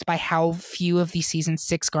surprised by how few of the season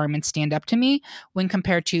 6 garments stand up to me when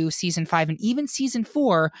compared to season 5 and even season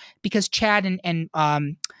 4, because Chad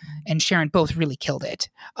and Sharon both really killed it.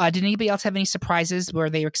 Did anybody else have any surprises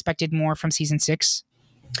where they expected more from season 6?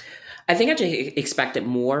 I think I just expected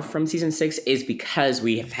more from season 6 is because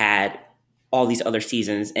we have had all these other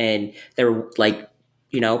seasons and they're like,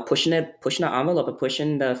 you know, pushing the envelope and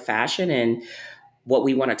pushing the fashion and what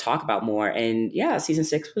we want to talk about more. And yeah, season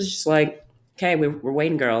 6 was just like, okay, we're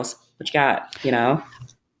waiting, girls. What you got, you know?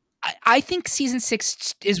 I think season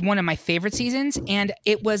 6 is one of my favorite seasons, and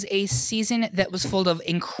it was a season that was full of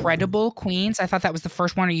incredible queens. I thought that was the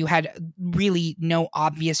first one where you had really no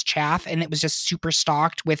obvious chaff, and it was just super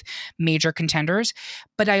stocked with major contenders.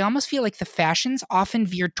 But I almost feel like the fashions often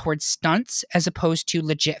veered towards stunts as opposed to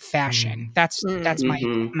legit fashion. That's my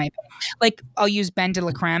opinion. Like, I'll use Ben de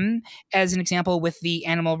la Creme as an example with the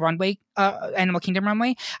Animal Kingdom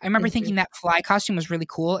runway. I remember thinking that fly costume was really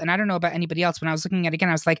cool, and I don't know about anybody else. When I was looking at it again,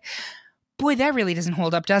 I was like, boy, that really doesn't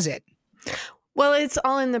hold up, does it? Well, it's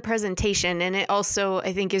all in the presentation, and it also,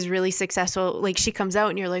 I think, is really successful. Like, she comes out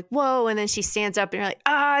and you're like, whoa, and then she stands up and you're like,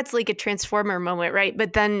 it's like a Transformer moment, right?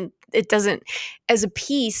 But then it doesn't, as a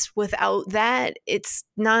piece, without that, it's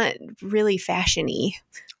not really fashion-y.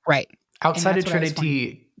 Right. Outside of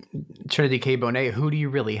Trinity K. Bonet, who do you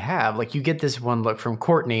really have? Like, you get this one look from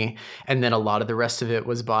Courtney, and then a lot of the rest of it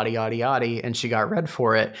was body, yaddy, yaddy, and she got red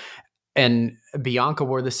for it. And Bianca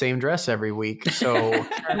wore the same dress every week. So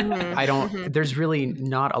there's really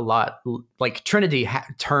not a lot. Like, Trinity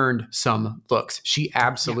turned some looks. She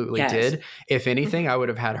absolutely did. If anything, I would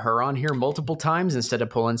have had her on here multiple times instead of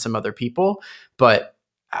pulling some other people. But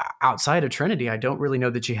outside of Trinity, I don't really know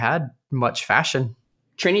that she had much fashion.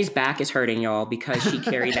 Trinity's back is hurting, y'all, because she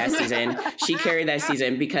carried that season. She carried that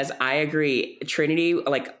season because I agree. Trinity,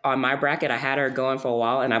 like on my bracket, I had her going for a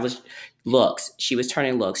while, and looks. She was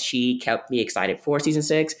turning looks. She kept me excited for season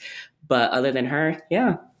 6. But other than her,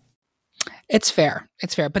 yeah. It's fair.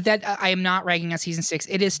 But that I am not ragging on season 6.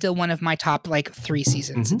 It is still one of my top 3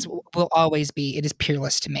 seasons. It will always be. It is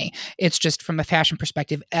peerless to me. It's just from a fashion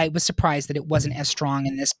perspective, I was surprised that it wasn't as strong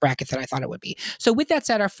in this bracket that I thought it would be. So with that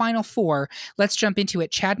said, our final 4, let's jump into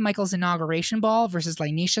it. Chad Michaels' inauguration ball versus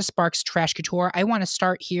Lineisha Sparks' trash couture. I want to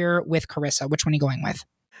start here with Carissa. Which one are you going with?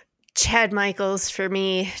 Chad Michaels for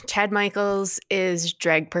me. Chad Michaels is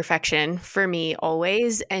drag perfection for me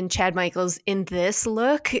always. And Chad Michaels in this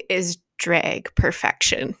look is drag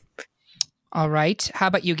perfection. All right. How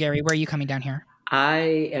about you, Gary? Where are you coming down here?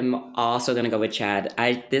 I am also going to go with Chad.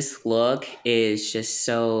 This look is just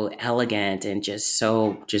so elegant and just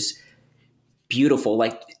beautiful,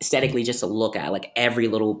 like aesthetically just to look at. Like every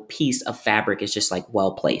little piece of fabric is just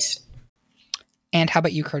well placed. And how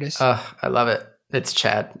about you, Curtis? I love it. It's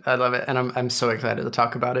Chad. I love it. And I'm so excited to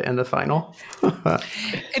talk about it in the final.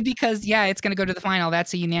 Because, it's going to go to the final.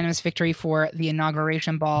 That's a unanimous victory for the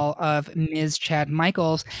inauguration ball of Ms. Chad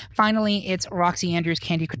Michaels. Finally, it's Roxy Andrews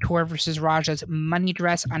Candy Couture versus Raja's money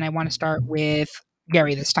dress. And I want to start with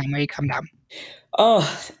Gary this time. Where you come down?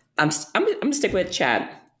 Oh, I'm gonna stick with Chad.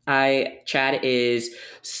 Chad is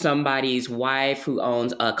somebody's wife who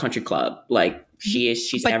owns a country club.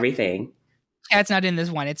 She's everything. Chad's not in this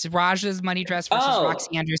one. It's Raja's money dress versus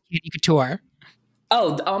Roxy Andrews Candy Couture.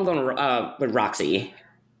 I'm going with Roxy.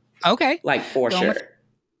 Okay. For sure.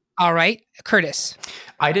 All right. Curtis.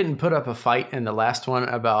 I didn't put up a fight in the last one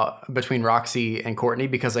between Roxy and Courtney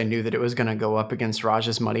because I knew that it was going to go up against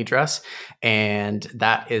Raja's money dress. And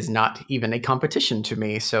that is not even a competition to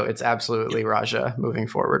me. So it's absolutely Raja moving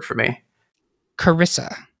forward for me.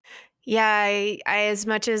 Carissa. Yeah, I as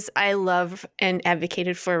much as I love and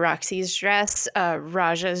advocated for Roxy's dress,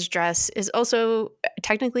 Raja's dress is also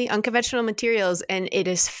technically unconventional materials, and it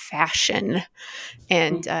is fashion.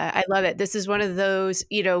 And I love it. This is one of those,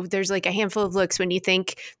 there's a handful of looks when you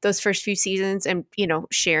think those first few seasons, and,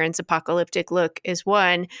 Sharon's apocalyptic look is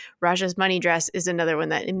one. Raja's money dress is another one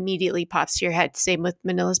that immediately pops to your head. Same with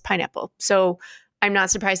Manila's pineapple. So I'm not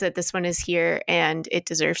surprised that this one is here, and it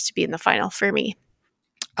deserves to be in the final for me.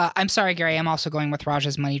 I'm sorry, Gary. I'm also going with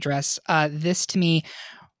Raja's money dress. This to me,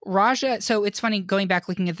 Raja. So it's funny going back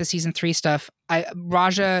looking at the season 3 stuff.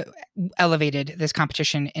 Raja elevated this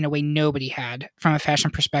competition in a way nobody had from a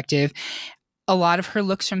fashion perspective. A lot of her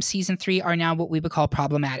looks from season 3 are now what we would call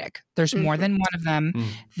problematic. There's more than one of them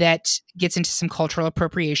that gets into some cultural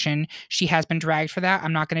appropriation. She has been dragged for that.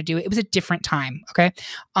 I'm not going to do it. It was a different time. Okay.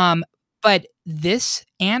 But this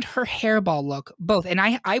and her hairball look, both, and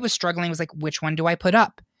I was struggling. I was like, which one do I put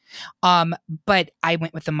up? But I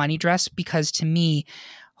went with the money dress because to me,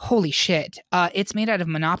 holy shit, it's made out of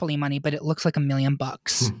Monopoly money, but it looks like $1 million.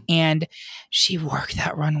 And she worked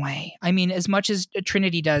that runway. I mean, as much as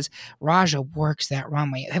Trinity does, Raja works that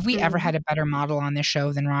runway. Have we ever had a better model on this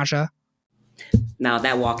show than Raja? Now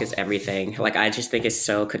that walk is everything. I just think it's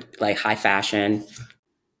so high fashion.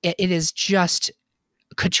 It is just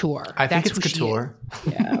couture. I think it's couture.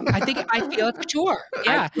 Yeah. I feel it's couture.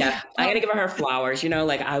 Yeah. I gotta give her flowers.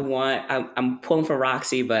 I'm pulling for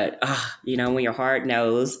Roxy, but when your heart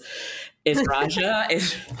knows it's Raja,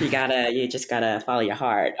 you just gotta follow your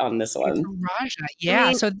heart on this one. Raja.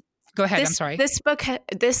 Yeah. So go ahead. I'm sorry.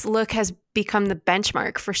 This look has become the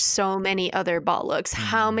benchmark for so many other ball looks.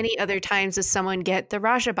 How many other times does someone get the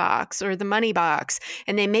Raja box or the money box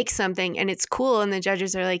and they make something and it's cool and the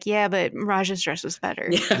judges are like, yeah, but Raja's dress was better.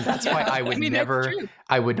 Yeah. That's why I would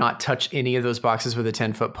I would not touch any of those boxes with a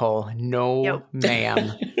 10-foot pole. No,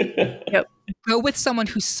 ma'am. Yep. Go with someone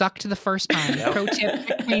who sucked the first time. Pro tip,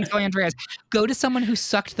 Queen Zoe Andreas. Go to someone who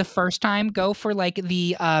sucked the first time. Go for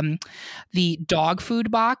the dog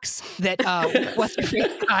food box that what's her face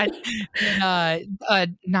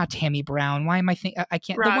not Tammy Brown. Why am I thinking? I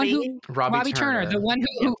can't. Robbie Turner, the one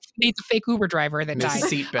who made the fake Uber driver that died.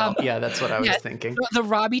 Seatbelt. Yeah, that's what I was thinking. The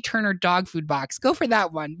Robbie Turner dog food box. Go for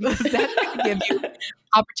that one because that's going to give you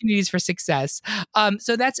opportunities for success.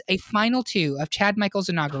 So that's a final 2 of Chad Michaels'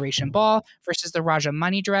 inauguration ball versus the Raja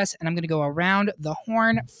money dress. And I'm going to go around the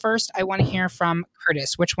horn. First, I want to hear from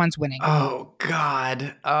Curtis. Which one's winning? Oh,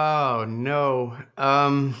 God. Oh, no.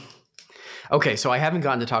 Okay, so I haven't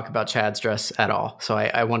gotten to talk about Chad's dress at all. So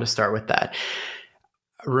I want to start with that.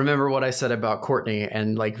 Remember what I said about Courtney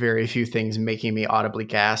and very few things making me audibly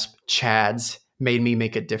gasp. Chad's made me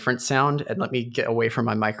make a different sound. And let me get away from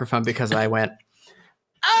my microphone because I went...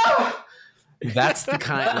 Oh! That's the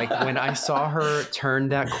kind, like when I saw her turn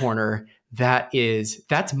that corner,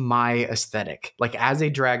 that's my aesthetic. Like as a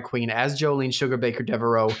drag queen, as Jolene Sugarbaker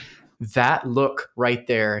Devereaux, that look right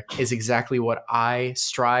there is exactly what I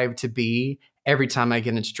strive to be every time I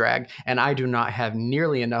get into drag. And I do not have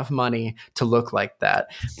nearly enough money to look like that,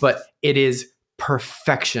 but it is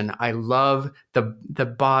perfection. I love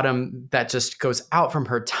the bottom that just goes out from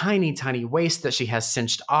her tiny, tiny waist that she has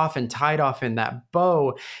cinched off and tied off in that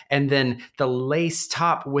bow. And then the lace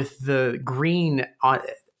top with the green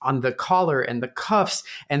on the collar and the cuffs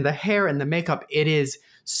and the hair and the makeup. It is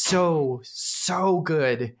so, so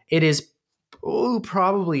good. It is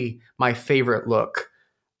probably my favorite look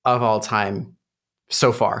of all time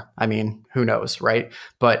so far. I mean, who knows, right?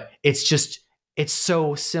 But it's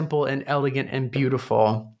so simple and elegant and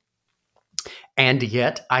beautiful. And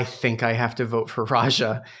yet I think I have to vote for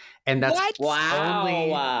Raja. And that's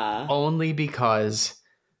only because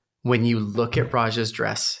when you look at Raja's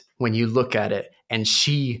dress, when you look at it, and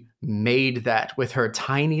she made that with her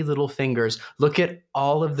tiny little fingers. Look at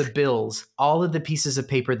all of the bills, all of the pieces of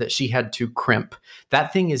paper that she had to crimp.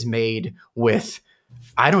 That thing is made with,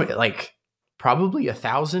 probably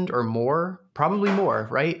 1,000 or more, probably more,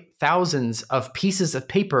 right? Thousands of pieces of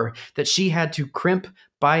paper that she had to crimp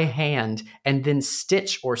by hand and then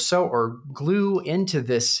stitch or sew or glue into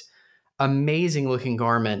this amazing looking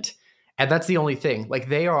garment. And that's the only thing. Like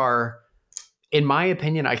they are, in my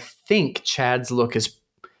opinion, I think Chad's look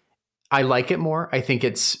I like it more. I think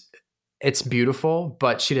it's beautiful,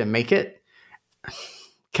 but she didn't make it.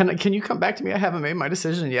 Can you come back to me? I haven't made my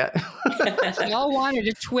decision yet. Y'all wanted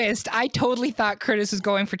a twist. I totally thought Curtis was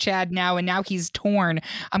going for Chad now, and now he's torn.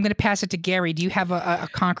 I'm going to pass it to Gary. Do you have a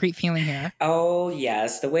concrete feeling here? Oh,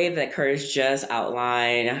 yes. The way that Curtis just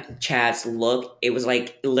outlined Chad's look, it was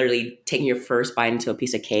like literally taking your first bite into a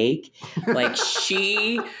piece of cake. Like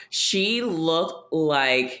she looked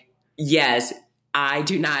like, yes, I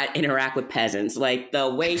do not interact with peasants. Like the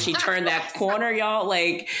way she turned that corner, y'all,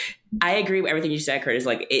 like I agree with everything you said, Curtis.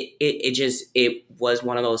 Like it was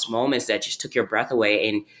one of those moments that just took your breath away.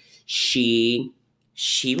 And she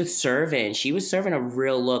was serving a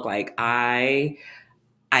real look. Like I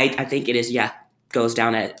think it is, goes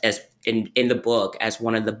down as in the book as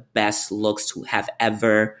one of the best looks to have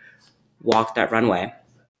ever walked that runway.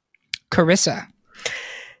 Carissa.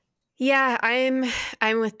 Yeah,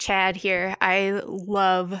 I'm with Chad here. I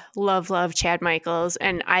love Chad Michaels,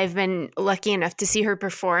 and I've been lucky enough to see her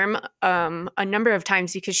perform a number of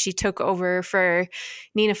times because she took over for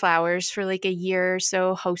Nina Flowers for like a year or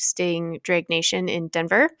so hosting Drag Nation in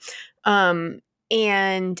Denver.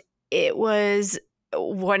 And it was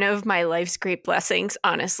one of my life's great blessings,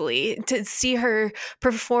 honestly, to see her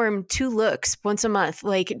perform 2 looks once a month,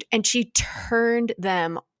 and she turned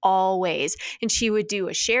them always. And she would do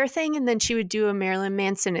a Cher thing, and then she would do a Marilyn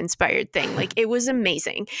Manson inspired thing. Like it was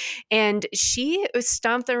amazing. And she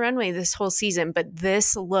stomped the runway this whole season, but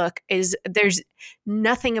this look there's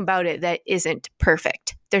nothing about it that isn't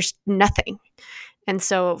perfect. There's nothing. And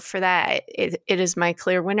so for that, it is my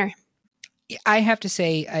clear winner. I have to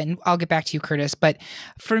say, and I'll get back to you, Curtis, but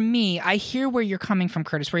for me, I hear where you're coming from,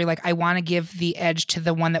 Curtis, where you're like, I want to give the edge to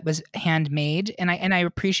the one that was handmade. And I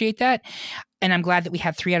appreciate that. And I'm glad that we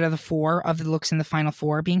had 3 out of the 4 of the looks in the final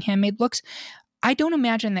 4 being handmade looks. I don't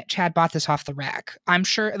imagine that Chad bought this off the rack. I'm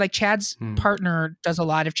sure like Chad's partner does a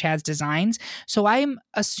lot of Chad's designs. So I'm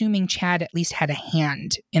assuming Chad at least had a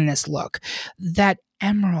hand in this look. That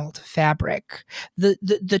emerald fabric,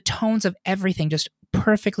 the tones of everything just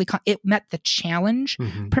perfectly, it met the challenge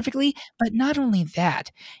perfectly. But not only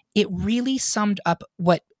that, it really summed up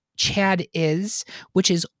what Chad is, which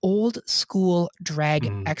is old school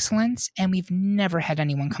drag excellence. And we've never had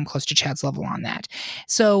anyone come close to Chad's level on that.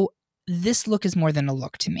 So this look is more than a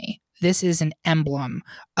look to me. This is an emblem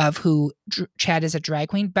of who Chad is a drag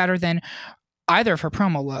queen, better than either of her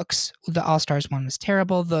promo looks. The All-Stars one was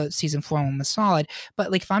terrible. The season 4 one was solid.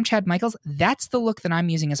 But like if I'm Chad Michaels, that's the look that I'm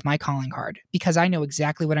using as my calling card because I know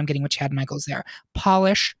exactly what I'm getting with Chad Michaels there.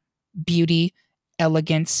 Polish, beauty,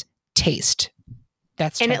 elegance, taste.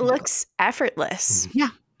 That's Chad Michaels. Looks effortless. Yeah.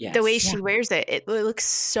 Yes. The way she wears it, it looks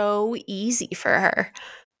so easy for her.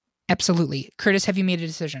 Absolutely. Curtis, have you made a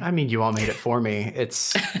decision? I mean, you all made it for me.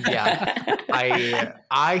 It's, yeah.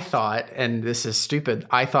 I thought, and this is stupid,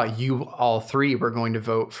 I thought you all 3 were going to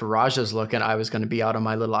vote for Raja's look and I was going to be out on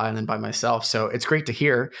my little island by myself. So it's great to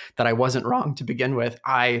hear that I wasn't wrong to begin with.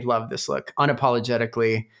 I love this look.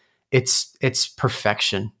 Unapologetically, it's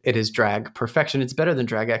perfection. It is drag perfection. It's better than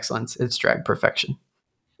drag excellence. It's drag perfection.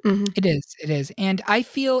 It is. And I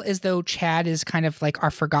feel as though Chad is kind of like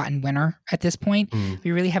our forgotten winner at this point.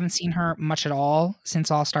 We really haven't seen her much at all since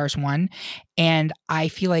All Stars 1. And I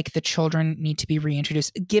feel like the children need to be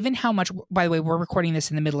reintroduced. Given how much, by the way, we're recording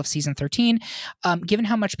this in the middle of season 13, given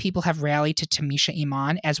how much people have rallied to Tamisha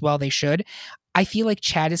Iman, as well they should, I feel like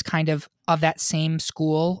Chad is kind of that same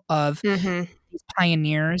school of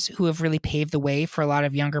pioneers who have really paved the way for a lot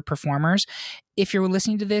of younger performers. If you're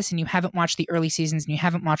listening to this and you haven't watched the early seasons and you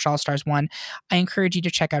haven't watched All Stars 1, I encourage you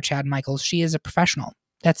to check out Chad Michaels. She is a professional.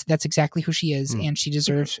 That's exactly who she is, and she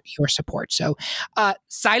deserves your support. So,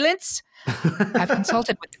 silence. I've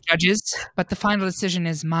consulted with the judges, but the final decision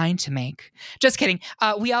is mine to make. Just kidding.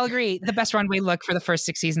 We all agree the best runway look for the first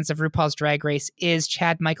 6 seasons of RuPaul's Drag Race is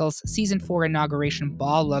Chad Michaels' season 4 inauguration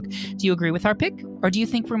ball look. Do you agree with our pick, or do you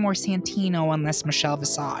think we're more Santino and less Michelle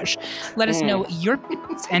Visage? Let us know your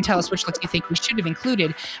picks and tell us which looks you think we should have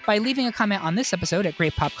included by leaving a comment on this episode at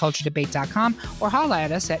greatpopculturedebate.com or holla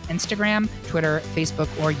at us at Instagram, Twitter, Facebook,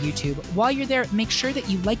 or YouTube. While you're there, make sure that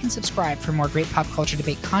you like and subscribe for more Great Pop Culture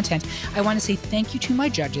Debate content. I want to say thank you to my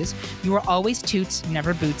judges. You are always toots,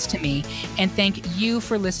 never boots to me. And thank you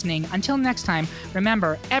for listening. Until next time,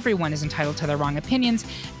 remember, everyone is entitled to their wrong opinions.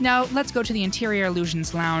 Now, let's go to the Interior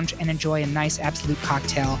Illusions Lounge and enjoy a nice Absolute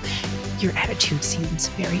cocktail. Your attitude seems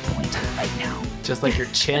very pointed right now. Just like your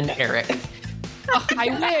chin, Eric. Oh, I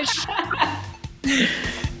wish.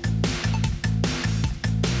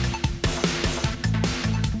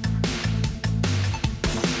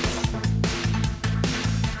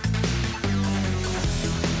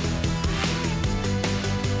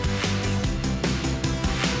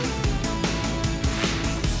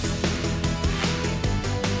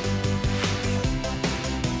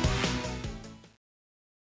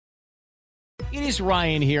 It is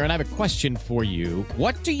Ryan here, and I have a question for you.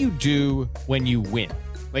 What do you do when you win?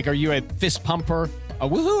 Like, are you a fist pumper, a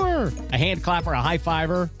woo-hooer, a hand clapper, a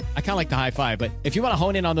high-fiver? I kind of like the high-five, but if you want to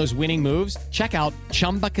hone in on those winning moves, check out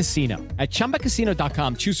Chumba Casino. At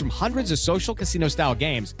ChumbaCasino.com, choose from hundreds of social casino-style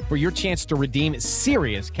games for your chance to redeem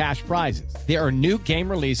serious cash prizes. There are new game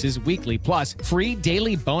releases weekly, plus free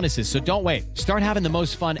daily bonuses, so don't wait. Start having the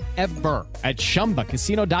most fun ever at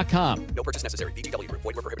ChumbaCasino.com. No purchase necessary. VGW Group.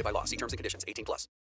 Void where prohibited by law. See terms and conditions. 18+.